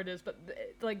what's the word is, but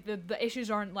like the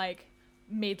issues aren't like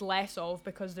made less of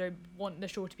because they want the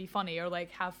show to be funny or like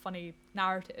have funny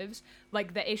narratives.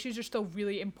 Like the issues are still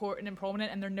really important and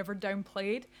prominent and they're never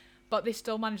downplayed, but they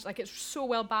still manage, like it's so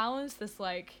well balanced, this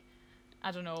like,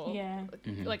 I don't know,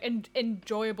 like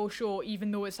enjoyable show,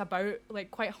 even though it's about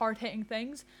like quite hard hitting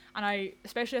things. And I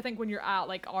think when you're at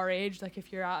like our age, like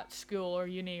if you're at school or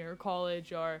uni or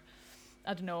college or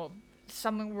I don't know,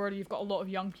 something where you've got a lot of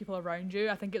young people around you,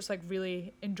 I think it's like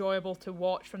really enjoyable to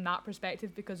watch from that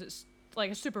perspective, because it's like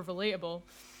it's super relatable,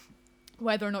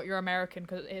 whether or not you're American,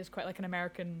 because it is quite like an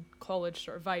American college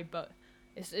sort of vibe, but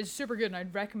it's super good, and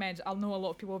I'd recommend. I'll know a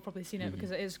lot of people have probably seen it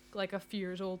because it is like a few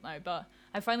years old now, but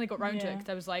I finally got round to it because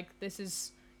I was like, this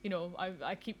is, you know,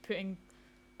 I keep putting,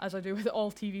 as I do with all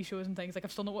TV shows and things, like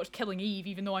I've still not watched Killing Eve,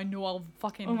 even though I know I'll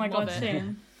fucking love it.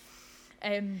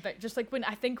 Same. But just like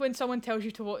when someone tells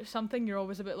you to watch something, you're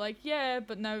always a bit like, yeah,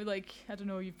 but now like I don't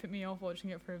know, you've put me off watching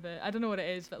it for a bit. I don't know what it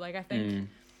is, but like I think.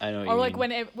 I know. Or like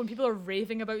when people are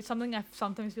raving about something, I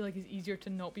sometimes feel like it's easier to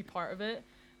not be part of it.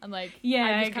 And like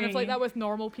I was kind of like that with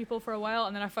Normal People for a while,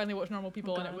 and then I finally watched Normal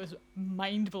People, and it was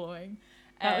mind blowing.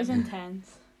 That was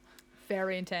intense.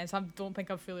 Very intense. I don't think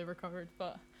I've fully recovered,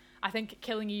 but I think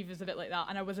Killing Eve is a bit like that,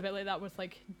 and I was a bit like that with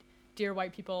like Dear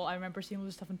White People. I remember seeing all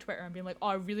this stuff on Twitter and being like, oh,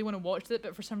 I really want to watch it,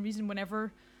 but for some reason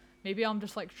whenever, maybe I'm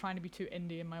just like trying to be too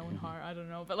indie in my own heart, I don't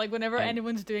know, but like whenever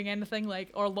anyone's doing anything, like,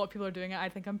 or a lot of people are doing it, I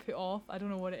think I'm put off. I don't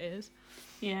know what it is.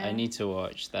 I need to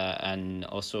watch that, and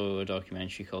also a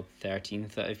documentary called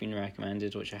 13th that I've been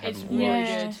recommended, which I haven't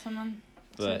watched.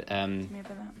 But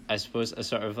I suppose a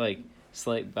sort of like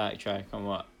slight backtrack on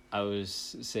what I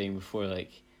was saying before,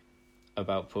 like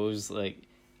about Pose, like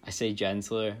I say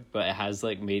gentler, but it has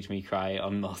like made me cry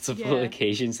on multiple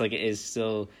occasions. Like it is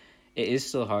still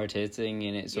hard hitting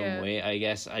in its own way. I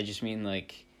guess I just mean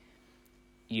like,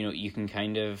 you know, you can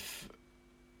kind of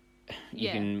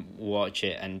can watch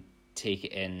it and take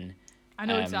it in. I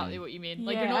know exactly what you mean.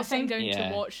 Like you're not sitting down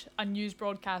to watch a news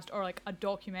broadcast or like a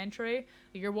documentary.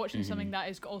 You're watching something that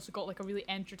has also got like a really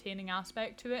entertaining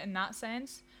aspect to it in that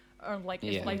sense, or like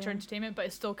it's lighter entertainment, but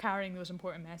it's still carrying those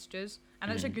important messages,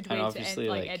 and it's a good way to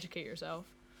like educate yourself.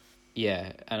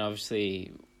 Yeah, and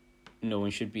obviously no one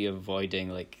should be avoiding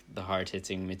like the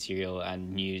hard-hitting material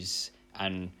and news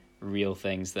and real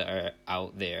things that are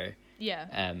out there.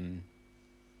 And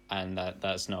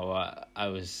that's not what I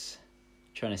was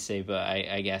trying to say, but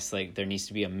I guess like there needs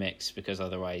to be a mix, because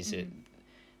otherwise it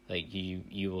like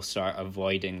you will start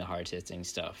avoiding the hard-hitting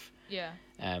stuff.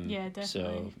 Definitely.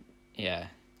 So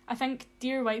I think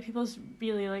Dear White People's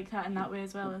really like that in that way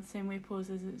as well, the same way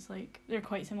Poses. It's like they're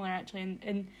quite similar actually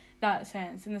in that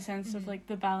sense, in the sense of like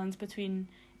the balance between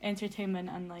entertainment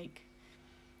and like,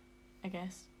 I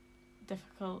guess,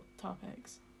 difficult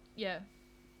topics.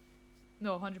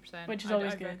 No, 100%. Which is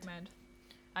always I'd good. recommend.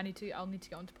 I'll need to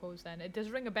get onto Pose then. It does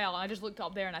ring a bell. I just looked it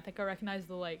up there and I think I recognise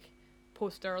the like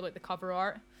poster or like the cover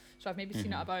art. So I've maybe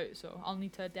seen it about, so I'll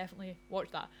need to definitely watch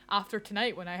that after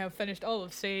tonight when I have finished all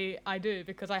of Say I Do,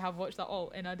 because I have watched that all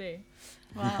in a day.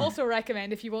 Wow. Also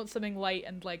recommend if you want something light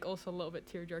and like also a little bit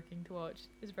tear-jerking to watch.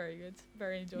 It's very good.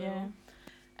 Very enjoyable.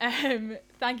 Yeah.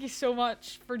 Thank you so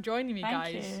much for joining me, Thank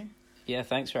guys. you. Yeah,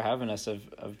 thanks for having us.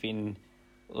 I've been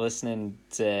listening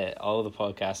to all the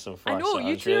podcasts so far. I know, so you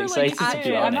I was two really are, like, excited to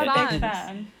be actually on I'm a it. big fans.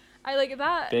 fan. I like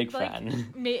that. Big like,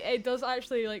 fan. It does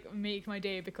actually like make my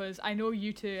day, because I know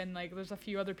you two and like there's a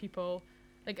few other people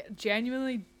like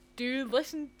genuinely do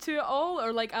listen to it all,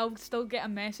 or like I'll still get a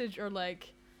message, or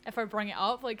like if I bring it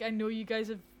up, like I know you guys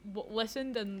have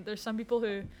listened, and there's some people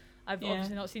who I've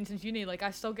obviously not seen since uni, like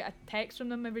I still get a text from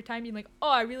them every time being like, oh,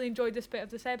 I really enjoyed this bit of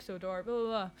this episode, or blah blah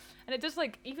blah. And it does,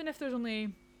 like, even if there's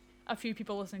only a few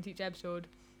people listening to each episode,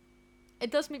 it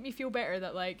does make me feel better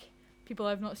that like people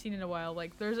I've not seen in a while,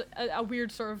 like there's a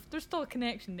weird sort of, there's still a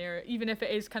connection there, even if it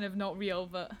is kind of not real,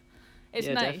 but it's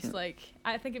nice. Definitely. Like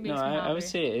I think it makes No, me happy. I would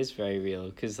say it is very real,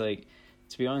 because like,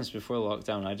 to be honest, before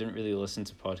lockdown I didn't really listen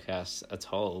to podcasts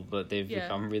at all, but they've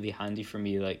become really handy for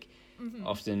me, like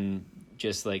often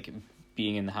just like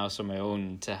being in the house on my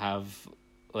own, to have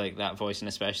like that voice, and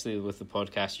especially with the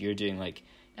podcast you're doing, like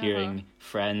hearing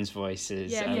friends'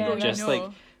 voices and just like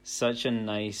such a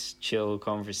nice chill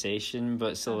conversation,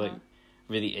 but still like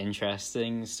really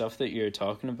interesting stuff that you're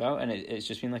talking about, and it's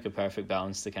just been like a perfect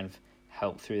balance to kind of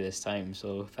help through this time.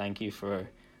 So thank you for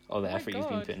all the effort you've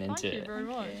been putting into it. Thank you very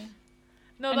much. Okay.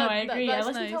 No, I agree. I that's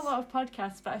listen nice. to a lot of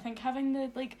podcasts, but I think having the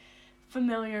like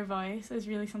familiar voice is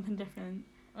really something different.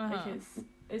 Like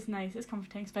it's nice, it's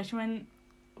comforting, especially when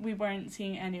we weren't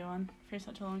seeing anyone for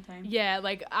such a long time. Yeah,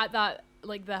 like at that,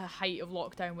 like the height of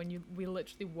lockdown when we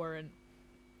literally weren't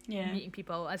meeting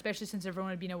people, especially since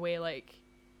everyone had been away like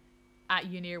at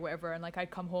uni or whatever, and like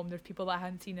I'd come home, there's people that I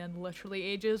hadn't seen in literally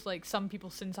ages, like some people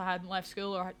since I hadn't left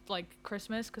school, or like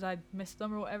Christmas because I'd missed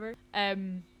them or whatever.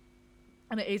 And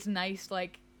it is nice,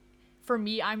 like for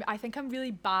me, I think I'm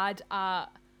really bad at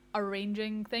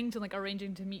arranging things and like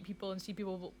arranging to meet people and see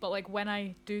people, but like when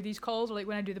I do these calls or like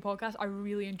when I do the podcast, I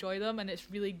really enjoy them, and it's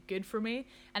really good for me,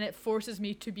 and it forces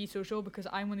me to be social, because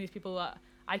I'm one of these people that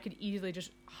I could easily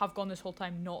just have gone this whole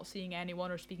time not seeing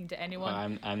anyone or speaking to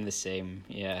anyone. Oh, I'm the same.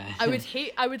 Yeah. I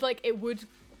would like, it would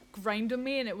grind on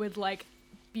me and it would like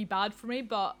be bad for me,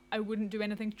 but I wouldn't do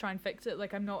anything to try and fix it.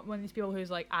 Like I'm not one of these people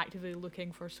who's like actively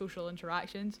looking for social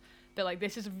interactions, but like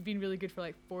this has been really good for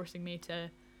like forcing me to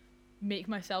make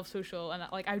myself social, and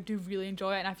like I do really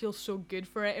enjoy it, and I feel so good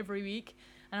for it every week.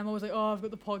 And I'm always like, oh, I've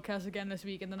got the podcast again this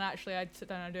week, and then actually I'd sit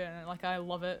down and do it, and like I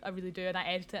love it, I really do, and I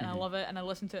edit it and I love it, and I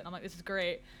listen to it and I'm like, this is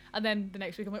great. And then the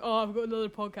next week I'm like, oh, I've got another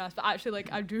podcast, but actually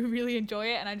like I do really enjoy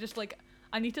it, and I just like,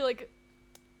 I need to like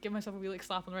give myself a wee like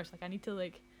slap on the wrist, like I need to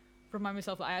like remind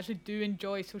myself that I actually do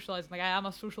enjoy socializing, like I am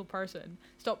a social person.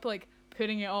 Stop like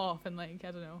putting it off and like,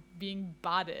 I don't know, being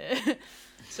bad at it.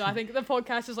 So I think the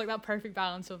podcast is like that perfect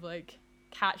balance of like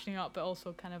catching up, but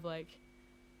also kind of like,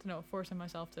 I don't know, forcing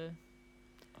myself to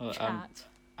chat.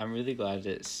 I'm really glad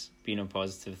it's been a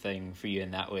positive thing for you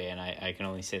in that way, and I can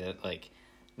only say that like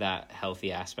that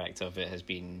healthy aspect of it has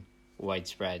been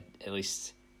widespread, at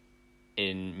least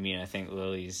in me and I think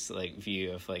Lily's like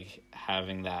view of like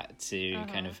having that to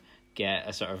kind of get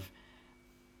a sort of,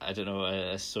 I don't know,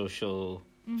 a social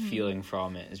feeling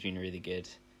from it has been really good.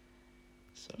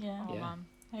 So Man,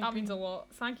 that means a lot.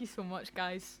 Thank you so much,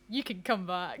 guys. You can come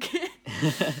back.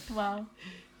 Wow.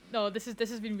 No, this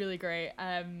has been really great.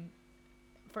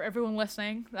 For everyone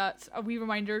listening, that's a wee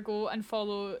reminder, go and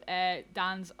follow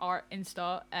Dan's art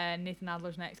Insta, Nathan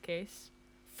Adler's Next Case.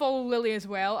 Follow Lily as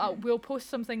well. We'll post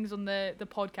some things on the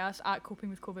podcast at Coping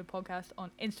with COVID podcast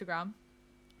on Instagram.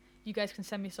 You guys can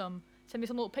send me some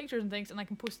little pictures and things, and I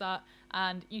can post that,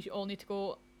 and you all need to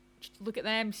go just look at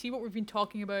them, see what we've been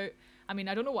talking about. I mean,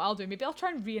 I don't know what I'll do. Maybe I'll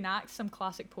try and reenact some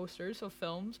classic posters of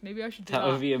films. Maybe I should do that.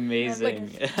 That would be amazing.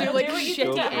 Do like what you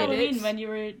shitty did at Halloween edits. when you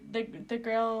were the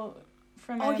girl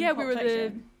from Oh yeah, we Pulp were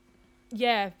Fiction.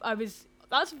 I was.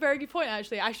 That's a very good point,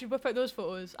 actually. I should whip out those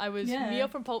photos. I was Mia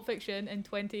from Pulp Fiction in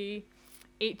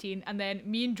 2018, and then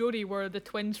me and Jodie were the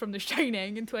twins from The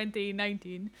Shining in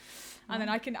 2019. And then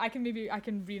I can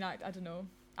reenact, I don't know,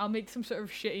 I'll make some sort of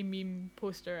shitty meme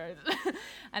poster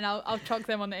and I'll chuck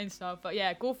them on the Insta. But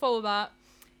yeah, go follow that.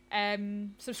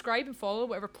 Subscribe and follow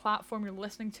whatever platform you're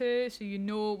listening to, so you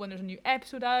know when there's a new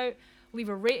episode out. Leave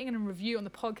a rating and a review on the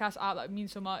podcast app, that would mean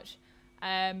so much.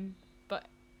 But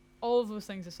all of those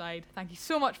things aside, thank you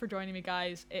so much for joining me,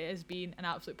 guys. It has been an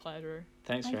absolute pleasure.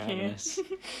 Thanks for having us.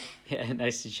 Yeah,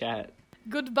 nice to chat.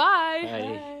 Goodbye.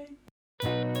 Bye.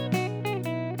 Bye.